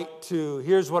go right to,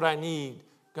 here's what I need.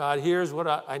 God, here's what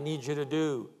I need you to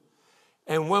do.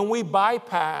 And when we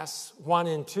bypass 1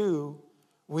 and 2,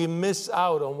 we miss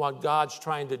out on what God's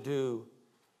trying to do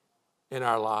in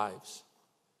our lives.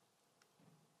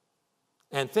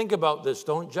 And think about this.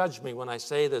 Don't judge me when I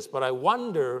say this, but I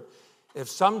wonder if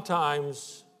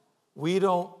sometimes we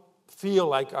don't feel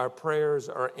like our prayers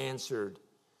are answered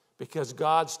because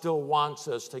God still wants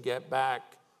us to get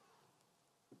back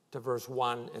to verse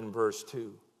 1 and verse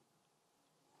 2.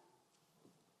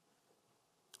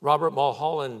 Robert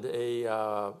Mulholland,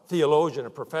 a theologian, a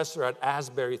professor at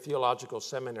Asbury Theological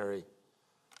Seminary,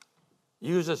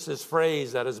 uses this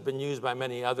phrase that has been used by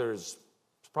many others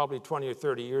probably 20 or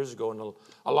 30 years ago. And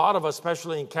a lot of us,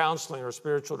 especially in counseling or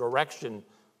spiritual direction,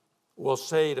 will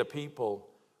say to people,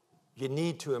 you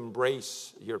need to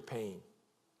embrace your pain.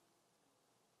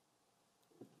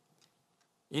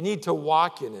 You need to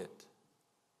walk in it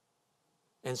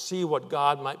and see what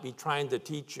God might be trying to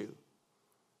teach you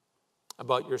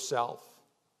about yourself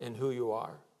and who you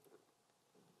are.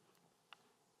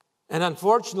 And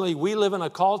unfortunately, we live in a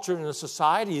culture and a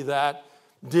society that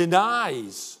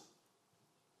denies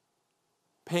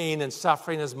pain and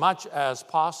suffering as much as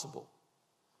possible.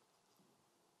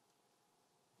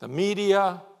 The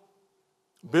media,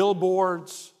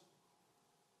 billboards,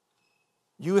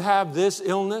 you have this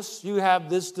illness, you have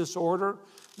this disorder,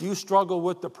 you struggle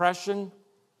with depression,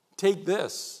 take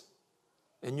this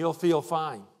and you'll feel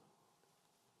fine.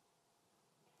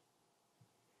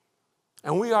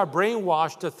 And we are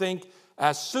brainwashed to think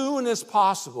as soon as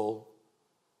possible,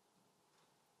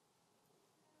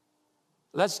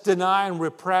 let's deny and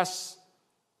repress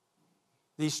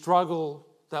the struggle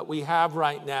that we have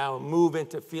right now and move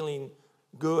into feeling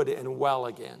good and well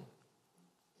again.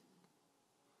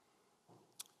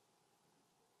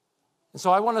 And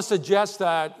so I want to suggest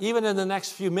that even in the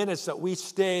next few minutes that we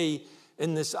stay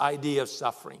in this idea of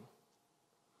suffering.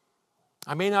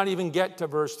 I may not even get to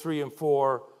verse 3 and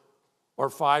 4 or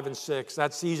 5 and 6.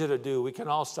 That's easy to do. We can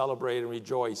all celebrate and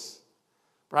rejoice.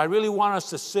 But I really want us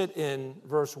to sit in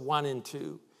verse 1 and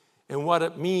 2 and what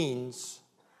it means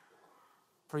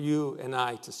for you and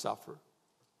I to suffer.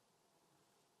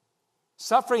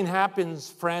 Suffering happens,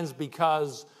 friends,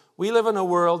 because we live in a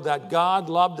world that God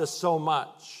loved us so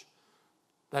much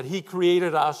that He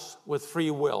created us with free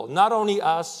will. Not only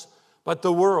us, but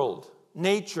the world,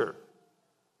 nature.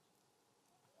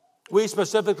 We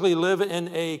specifically live in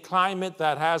a climate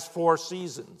that has 4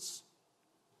 seasons.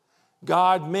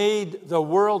 God made the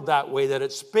world that way, that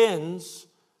it spins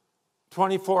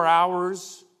 24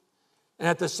 hours, And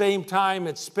at the same time,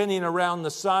 it's spinning around the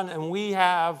sun, and we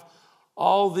have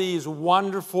all these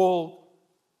wonderful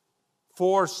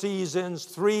 4 seasons,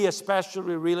 3 especially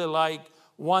we really like,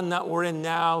 1 that we're in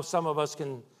now, some of us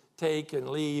can take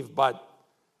and leave, but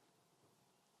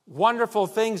wonderful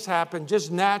things happen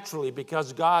just naturally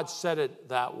because God said it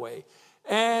that way.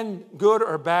 And good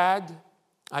or bad,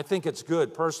 I think it's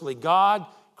good personally. God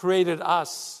created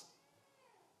us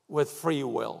with free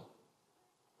will.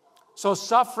 So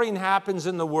suffering happens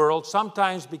in the world,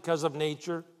 sometimes because of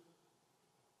nature,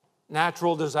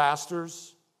 natural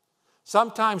disasters.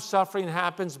 Sometimes suffering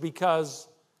happens because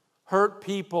hurt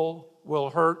people will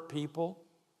hurt people.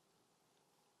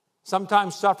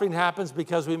 Sometimes suffering happens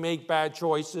because we make bad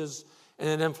choices and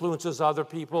it influences other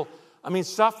people. I mean,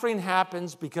 suffering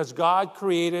happens because God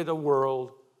created a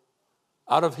world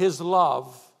out of His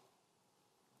love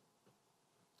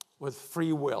with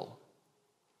free will.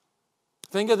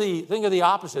 Think of the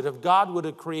opposite. If God would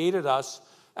have created us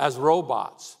as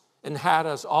robots and had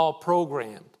us all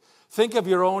programmed. Think of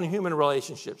your own human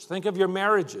relationships. Think of your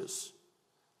marriages.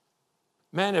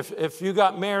 Man, if you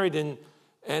got married and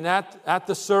at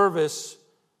the service,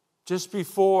 just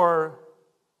before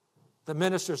the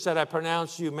minister said, I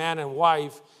pronounce you man and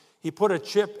wife, he put a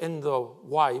chip in the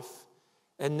wife,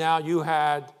 and now you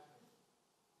had,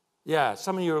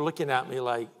 some of you are looking at me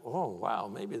like, oh,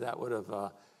 wow, maybe that would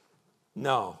have,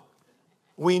 no.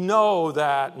 We know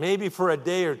that maybe for a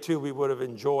day or two we would have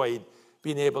enjoyed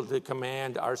being able to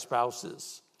command our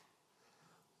spouses.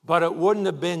 But it wouldn't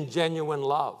have been genuine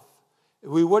love.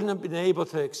 We wouldn't have been able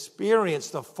to experience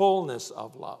the fullness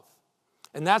of love.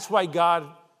 And that's why God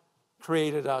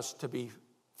created us to be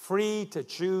free to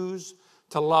choose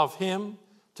to love Him,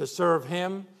 to serve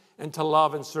Him, and to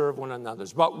love and serve one another.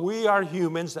 But we are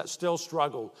humans that still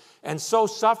struggle. And so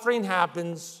suffering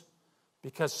happens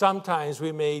because sometimes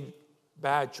we made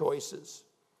bad choices.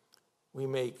 We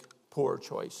make poor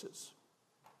choices.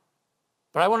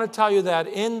 But I want to tell you that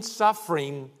in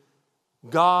suffering,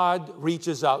 God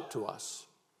reaches out to us.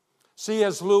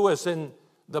 C.S. Lewis, in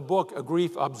the book A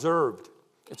Grief Observed,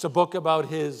 it's a book about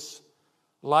his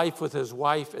life with his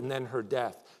wife and then her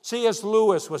death. C.S.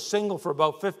 Lewis was single for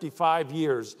about 55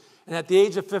 years, and at the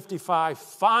age of 55,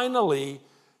 finally,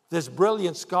 this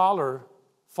brilliant scholar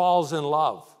falls in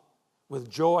love with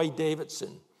Joy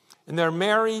Davidson. And they're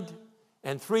married,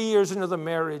 and 3 years into the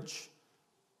marriage,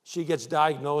 she gets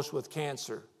diagnosed with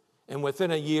cancer, and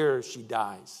within a year, she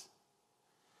dies.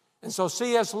 And so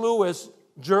C.S. Lewis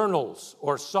journals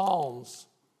or psalms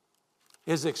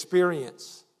his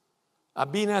experience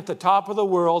of being at the top of the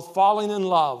world, falling in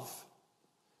love,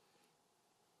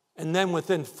 and then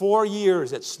within 4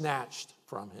 years, it's snatched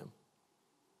from him.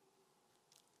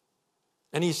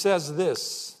 And he says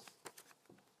this.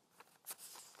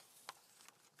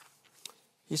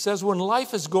 He says, when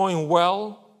life is going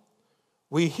well,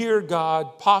 we hear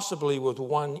God possibly with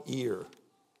one ear.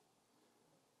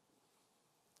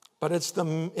 But it's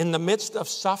in the midst of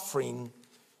suffering,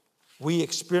 we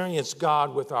experience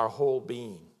God with our whole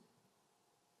being.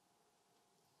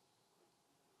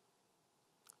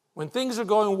 When things are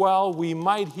going well, we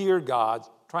might hear God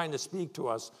trying to speak to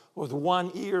us with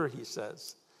one ear, he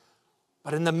says.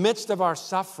 But in the midst of our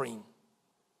suffering,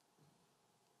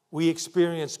 we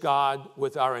experience God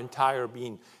with our entire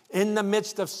being. In the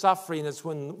midst of suffering is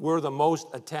when we're the most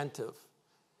attentive.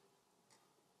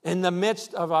 In the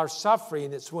midst of our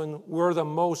suffering, it's when we're the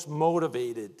most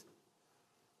motivated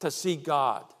to seek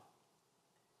God.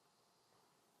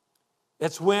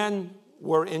 It's when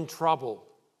we're in trouble.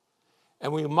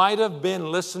 And we might have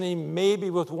been listening maybe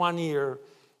with one ear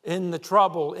in the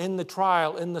trouble, in the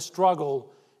trial, in the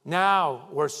struggle. Now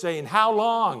we're saying, how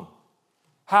long?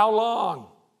 How long?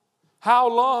 How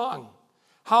long?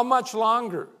 How much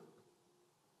longer?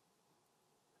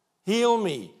 Heal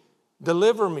me.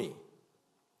 Deliver me.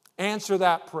 Answer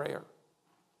that prayer.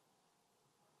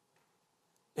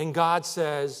 And God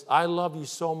says, I love you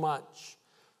so much.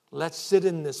 Let's sit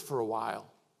in this for a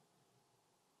while.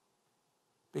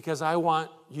 Because I want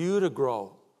you to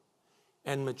grow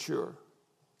and mature.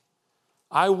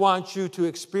 I want you to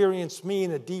experience me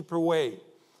in a deeper way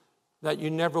that you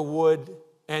never would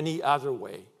any other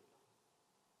way.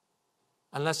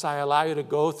 Unless I allow you to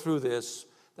go through this,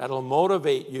 that'll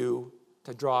motivate you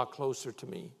to draw closer to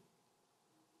me.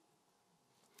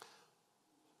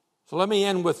 So let me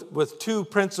end with two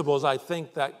principles, I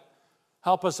think, that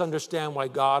help us understand why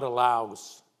God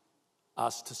allows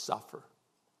us to suffer.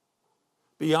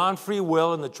 Beyond free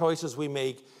will and the choices we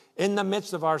make, in the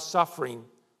midst of our suffering,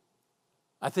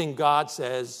 I think God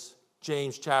says,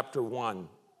 James chapter 1,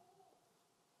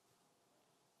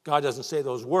 God doesn't say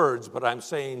those words, but I'm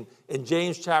saying in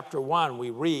James chapter 1, we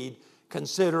read,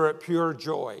 consider it pure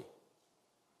joy.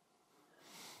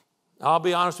 I'll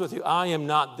be honest with you, I am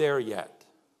not there yet.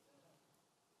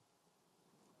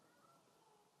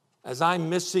 As I'm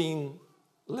missing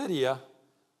Lydia,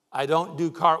 I don't do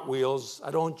cartwheels.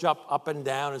 I don't jump up and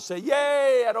down and say,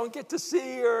 yay, I don't get to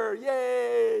see her,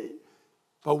 yay.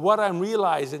 But what I'm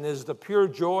realizing is the pure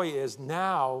joy is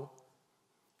now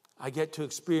I get to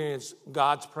experience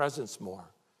God's presence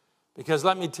more. Because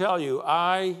let me tell you,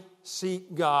 I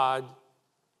seek God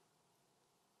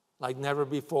like never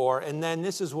before. And then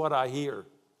this is what I hear.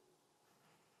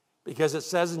 Because it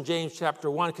says in James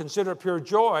chapter 1, consider pure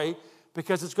joy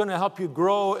because it's going to help you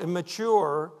grow and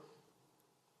mature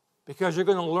because you're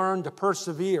going to learn to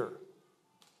persevere.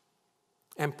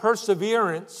 And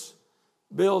perseverance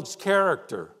builds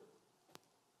character.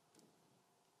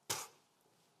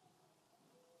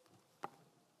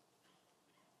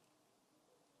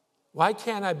 Why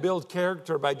can't I build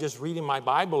character by just reading my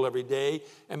Bible every day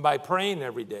and by praying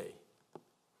every day?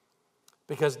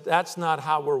 Because that's not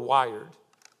how we're wired.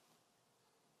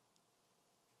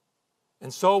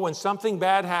 And so when something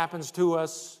bad happens to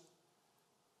us,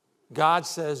 God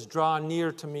says, draw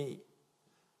near to me.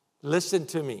 Listen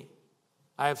to me.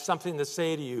 I have something to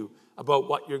say to you about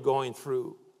what you're going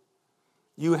through.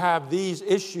 You have these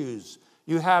issues.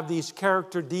 You have these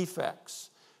character defects.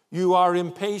 You are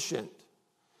impatient.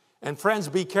 And friends,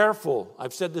 be careful.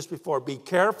 I've said this before. Be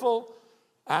careful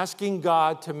asking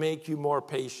God to make you more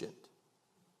patient.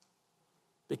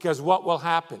 Because what will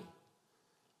happen?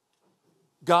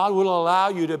 God will allow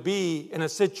you to be in a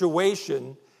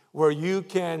situation where you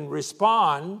can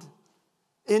respond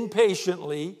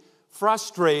impatiently,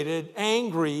 frustrated,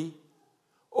 angry,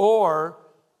 or,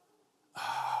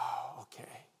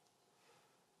 okay.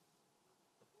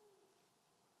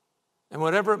 And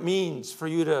whatever it means for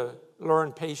you to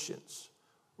learn patience.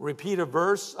 Repeat a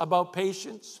verse about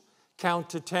patience. Count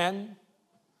to 10.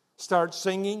 Start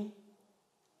singing.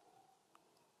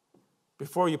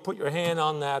 Before you put your hand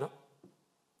on that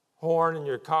horn in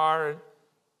your car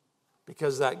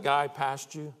because that guy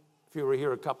passed you. If you were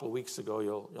here a couple of weeks ago,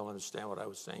 you'll understand what I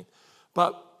was saying.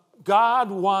 But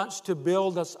God wants to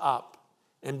build us up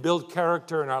and build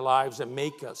character in our lives and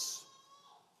make us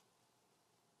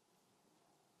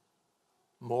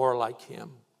more like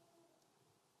Him.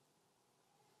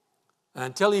 And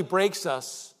until He breaks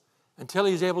us, until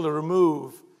He's able to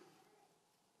remove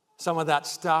some of that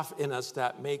stuff in us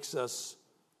that makes us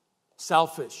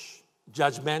selfish,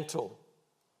 judgmental,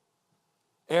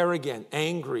 arrogant,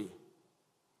 angry,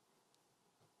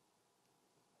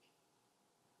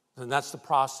 then that's the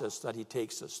process that He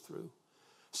takes us through.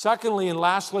 Secondly and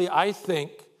lastly, I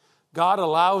think God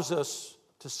allows us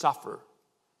to suffer,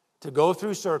 to go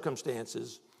through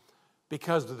circumstances,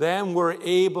 because then we're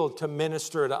able to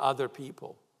minister to other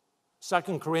people.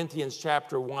 2 Corinthians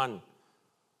chapter 1,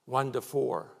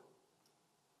 1-4.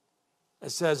 It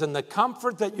says, and the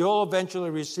comfort that you'll eventually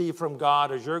receive from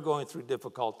God as you're going through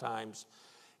difficult times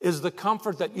is the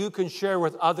comfort that you can share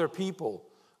with other people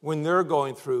when they're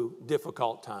going through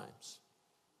difficult times.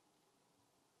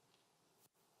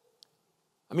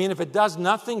 I mean, if it does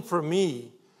nothing for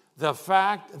me, the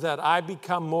fact that I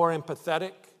become more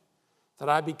empathetic, that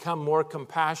I become more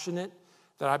compassionate,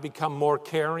 that I become more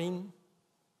caring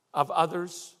of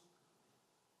others.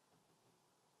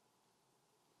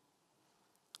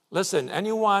 Listen,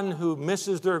 anyone who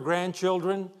misses their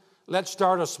grandchildren, let's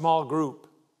start a small group.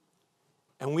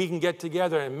 And we can get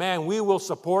together and, man, we will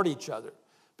support each other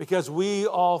because we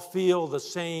all feel the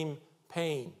same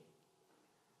pain.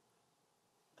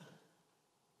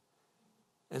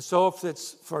 And so if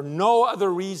it's for no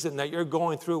other reason that you're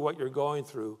going through what you're going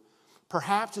through,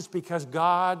 perhaps it's because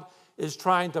God is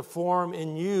trying to form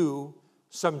in you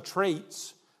some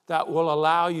traits that will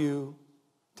allow you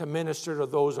to minister to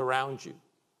those around you.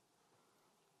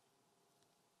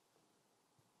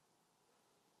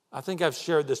 I think I've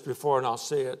shared this before, and I'll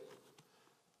say it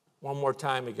one more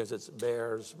time because it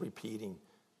bears repeating.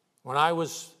 When I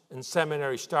was in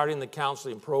seminary starting the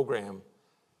counseling program,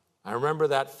 I remember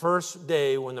that first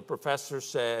day when the professor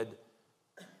said,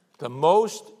 the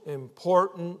most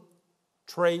important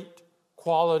trait,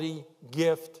 quality,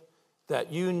 gift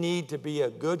that you need to be a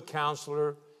good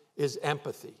counselor is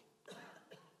empathy.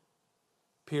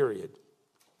 Period.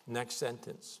 Next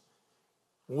sentence.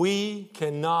 We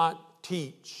cannot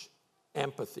teach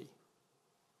empathy.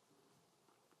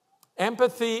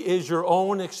 Empathy is your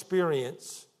own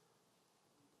experience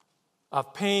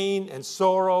of pain and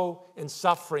sorrow and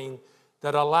suffering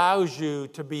that allows you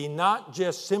to be not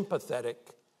just sympathetic,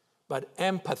 but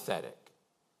empathetic.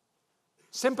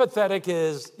 Sympathetic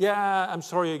is, yeah, I'm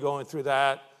sorry you're going through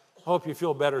that. Hope you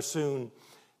feel better soon.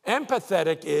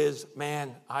 Empathetic is,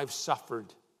 man, I've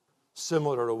suffered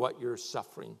similar to what you're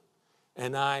suffering,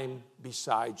 and I'm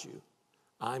beside you.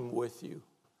 I'm with you.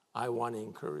 I want to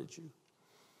encourage you.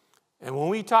 And when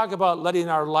we talk about letting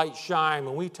our light shine,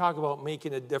 when we talk about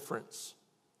making a difference,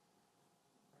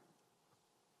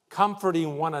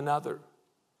 comforting one another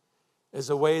is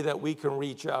a way that we can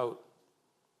reach out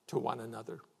to one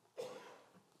another.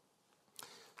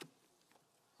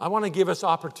 I want to give us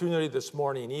opportunity this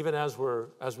morning, even as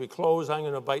we close. I'm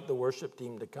going to invite the worship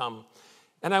team to come.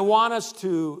 And I want us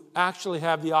to actually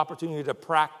have the opportunity to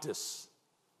practice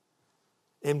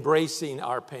embracing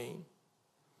our pain.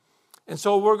 And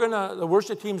so the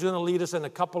worship team's going to lead us in a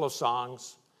couple of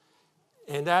songs.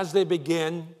 And as they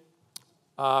begin,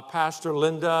 Pastor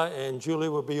Linda and Julie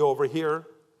will be over here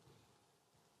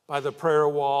by the prayer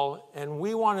wall. And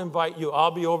we want to invite you.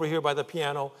 I'll be over here by the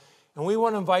piano. And we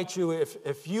want to invite you,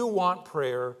 if you want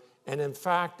prayer, and in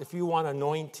fact, if you want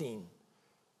anointing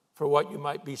for what you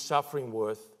might be suffering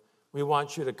with, we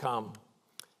want you to come.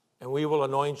 And we will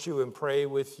anoint you and pray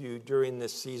with you during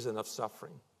this season of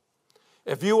suffering.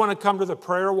 If you want to come to the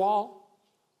prayer wall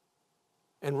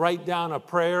and write down a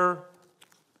prayer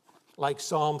like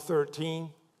Psalm 13,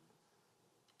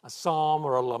 a psalm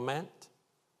or a lament,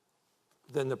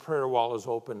 then the prayer wall is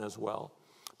open as well.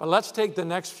 But let's take the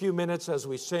next few minutes as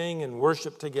we sing and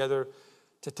worship together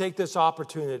to take this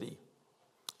opportunity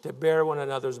to bear one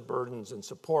another's burdens and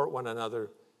support one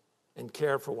another and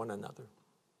care for one another.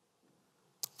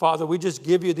 Father, we just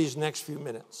give you these next few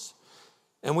minutes.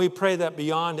 And we pray that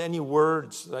beyond any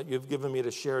words that you've given me to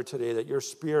share today, that your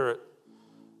Spirit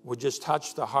would just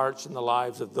touch the hearts and the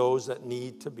lives of those that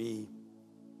need to be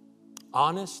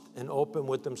honest and open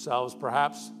with themselves,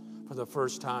 perhaps for the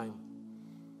first time,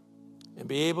 and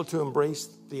be able to embrace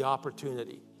the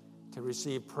opportunity to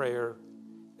receive prayer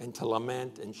and to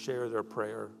lament and share their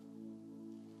prayer.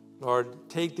 Lord,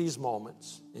 take these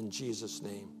moments in Jesus'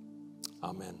 name.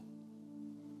 Amen.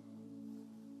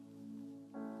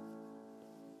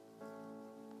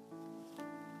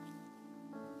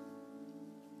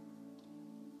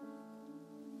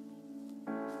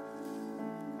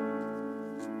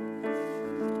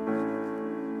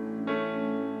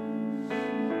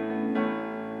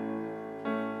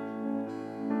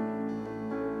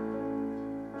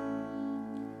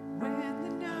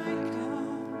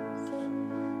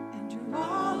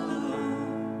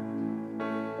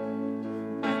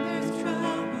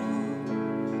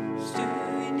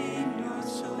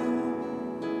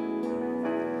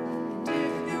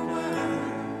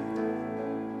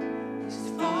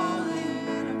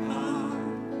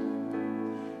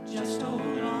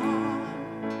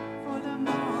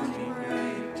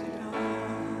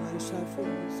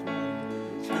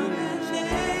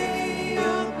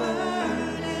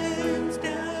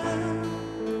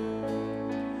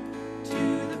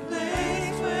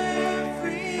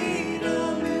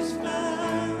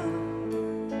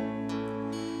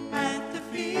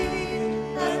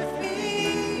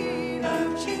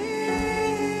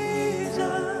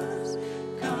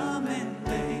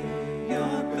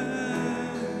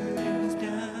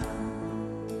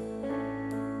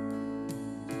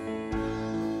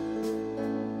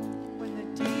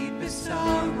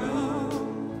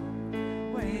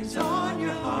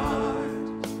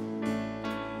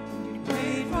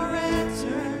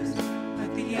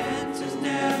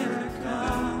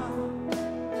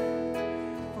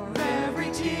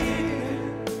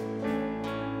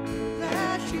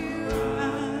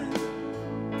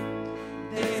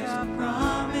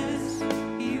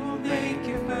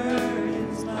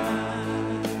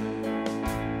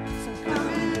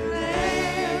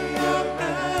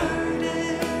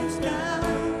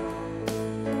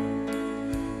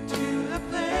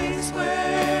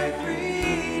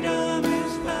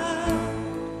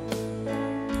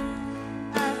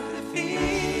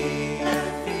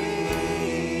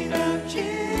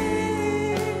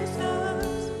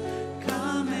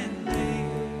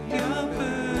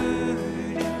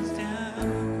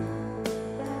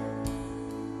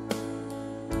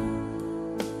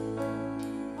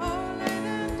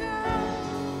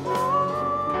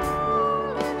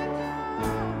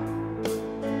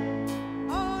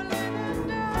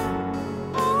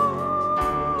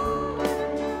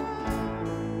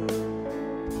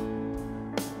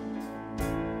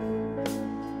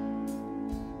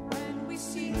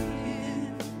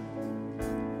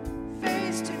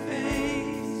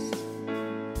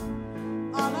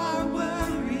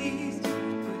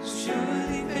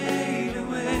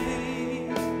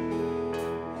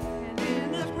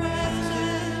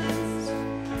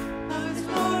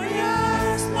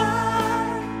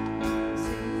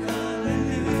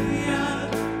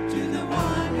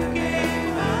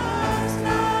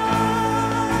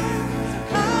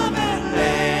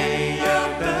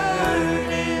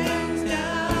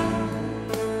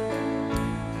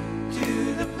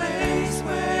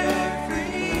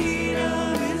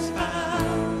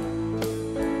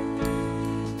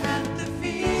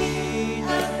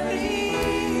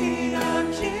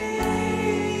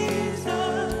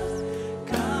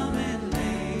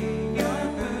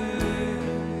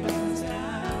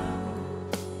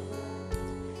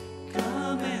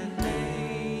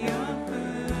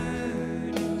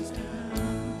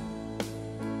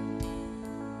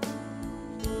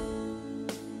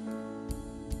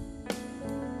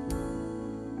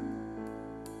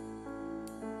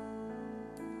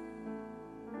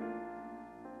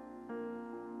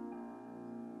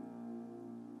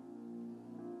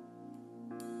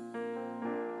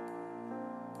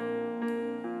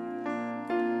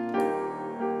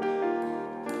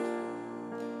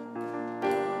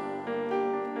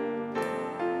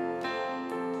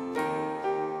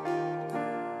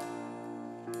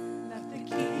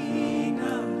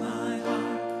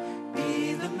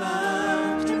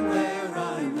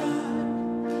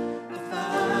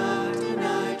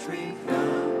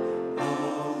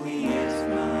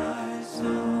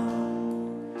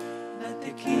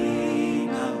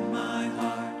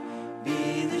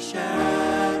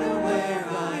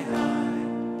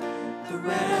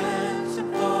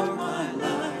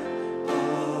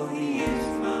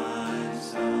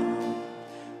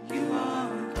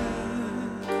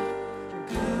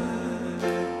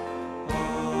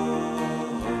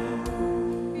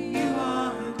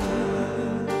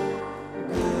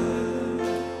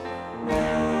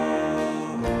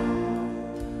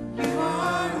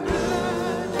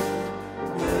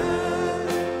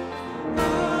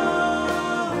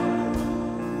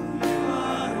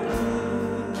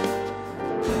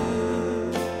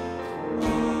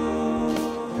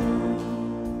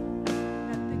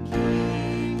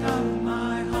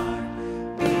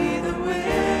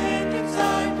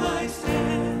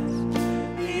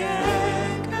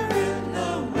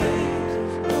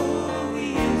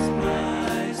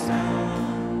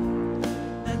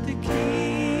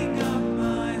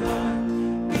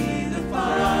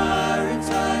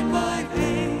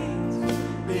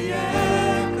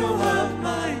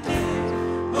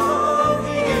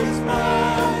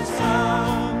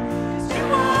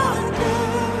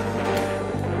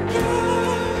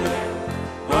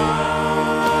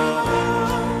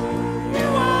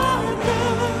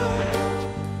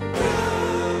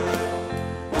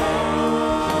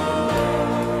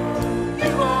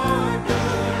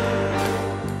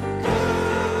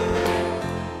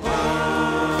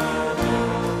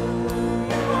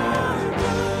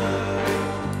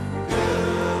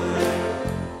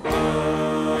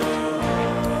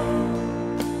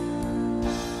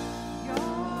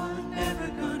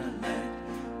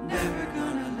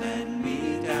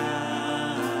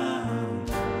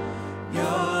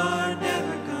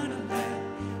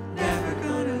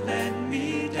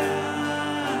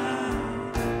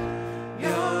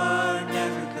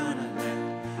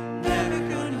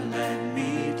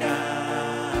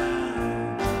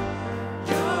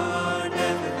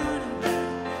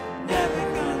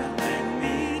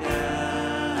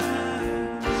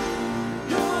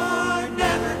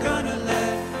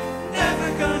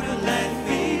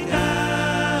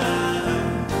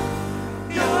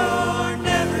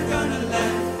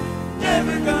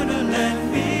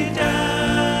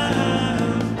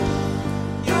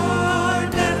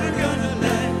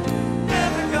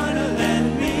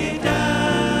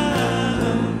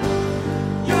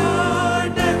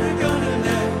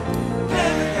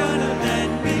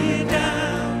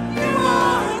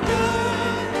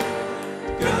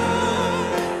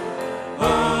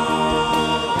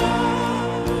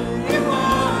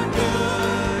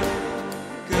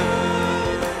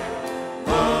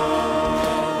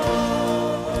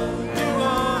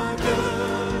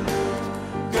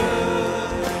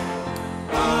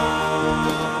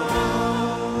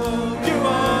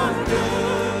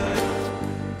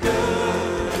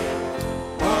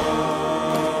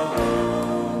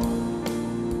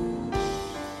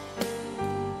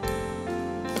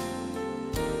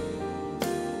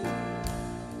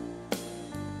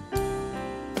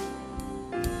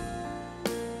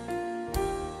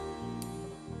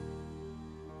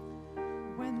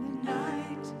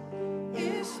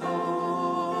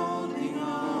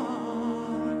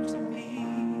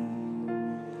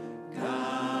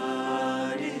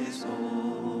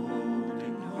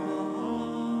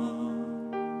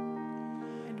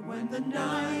 the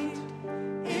night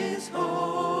is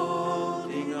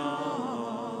holding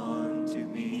on to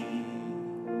me.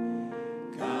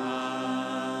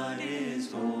 God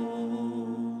is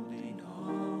holding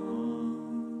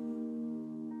on.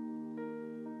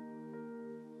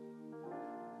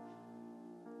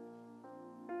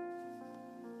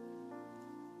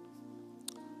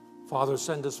 Father,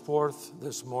 send us forth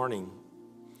this morning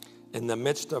in the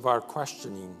midst of our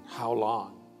questioning, how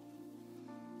long?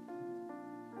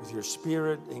 With your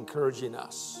Spirit encouraging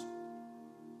us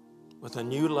with a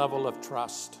new level of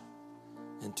trust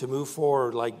and to move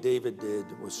forward like David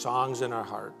did with songs in our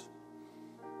heart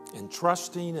and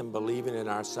trusting and believing in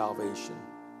our salvation.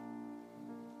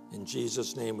 In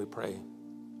Jesus' name we pray.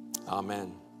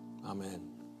 Amen. Amen.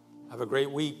 Have a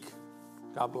great week.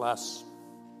 God bless.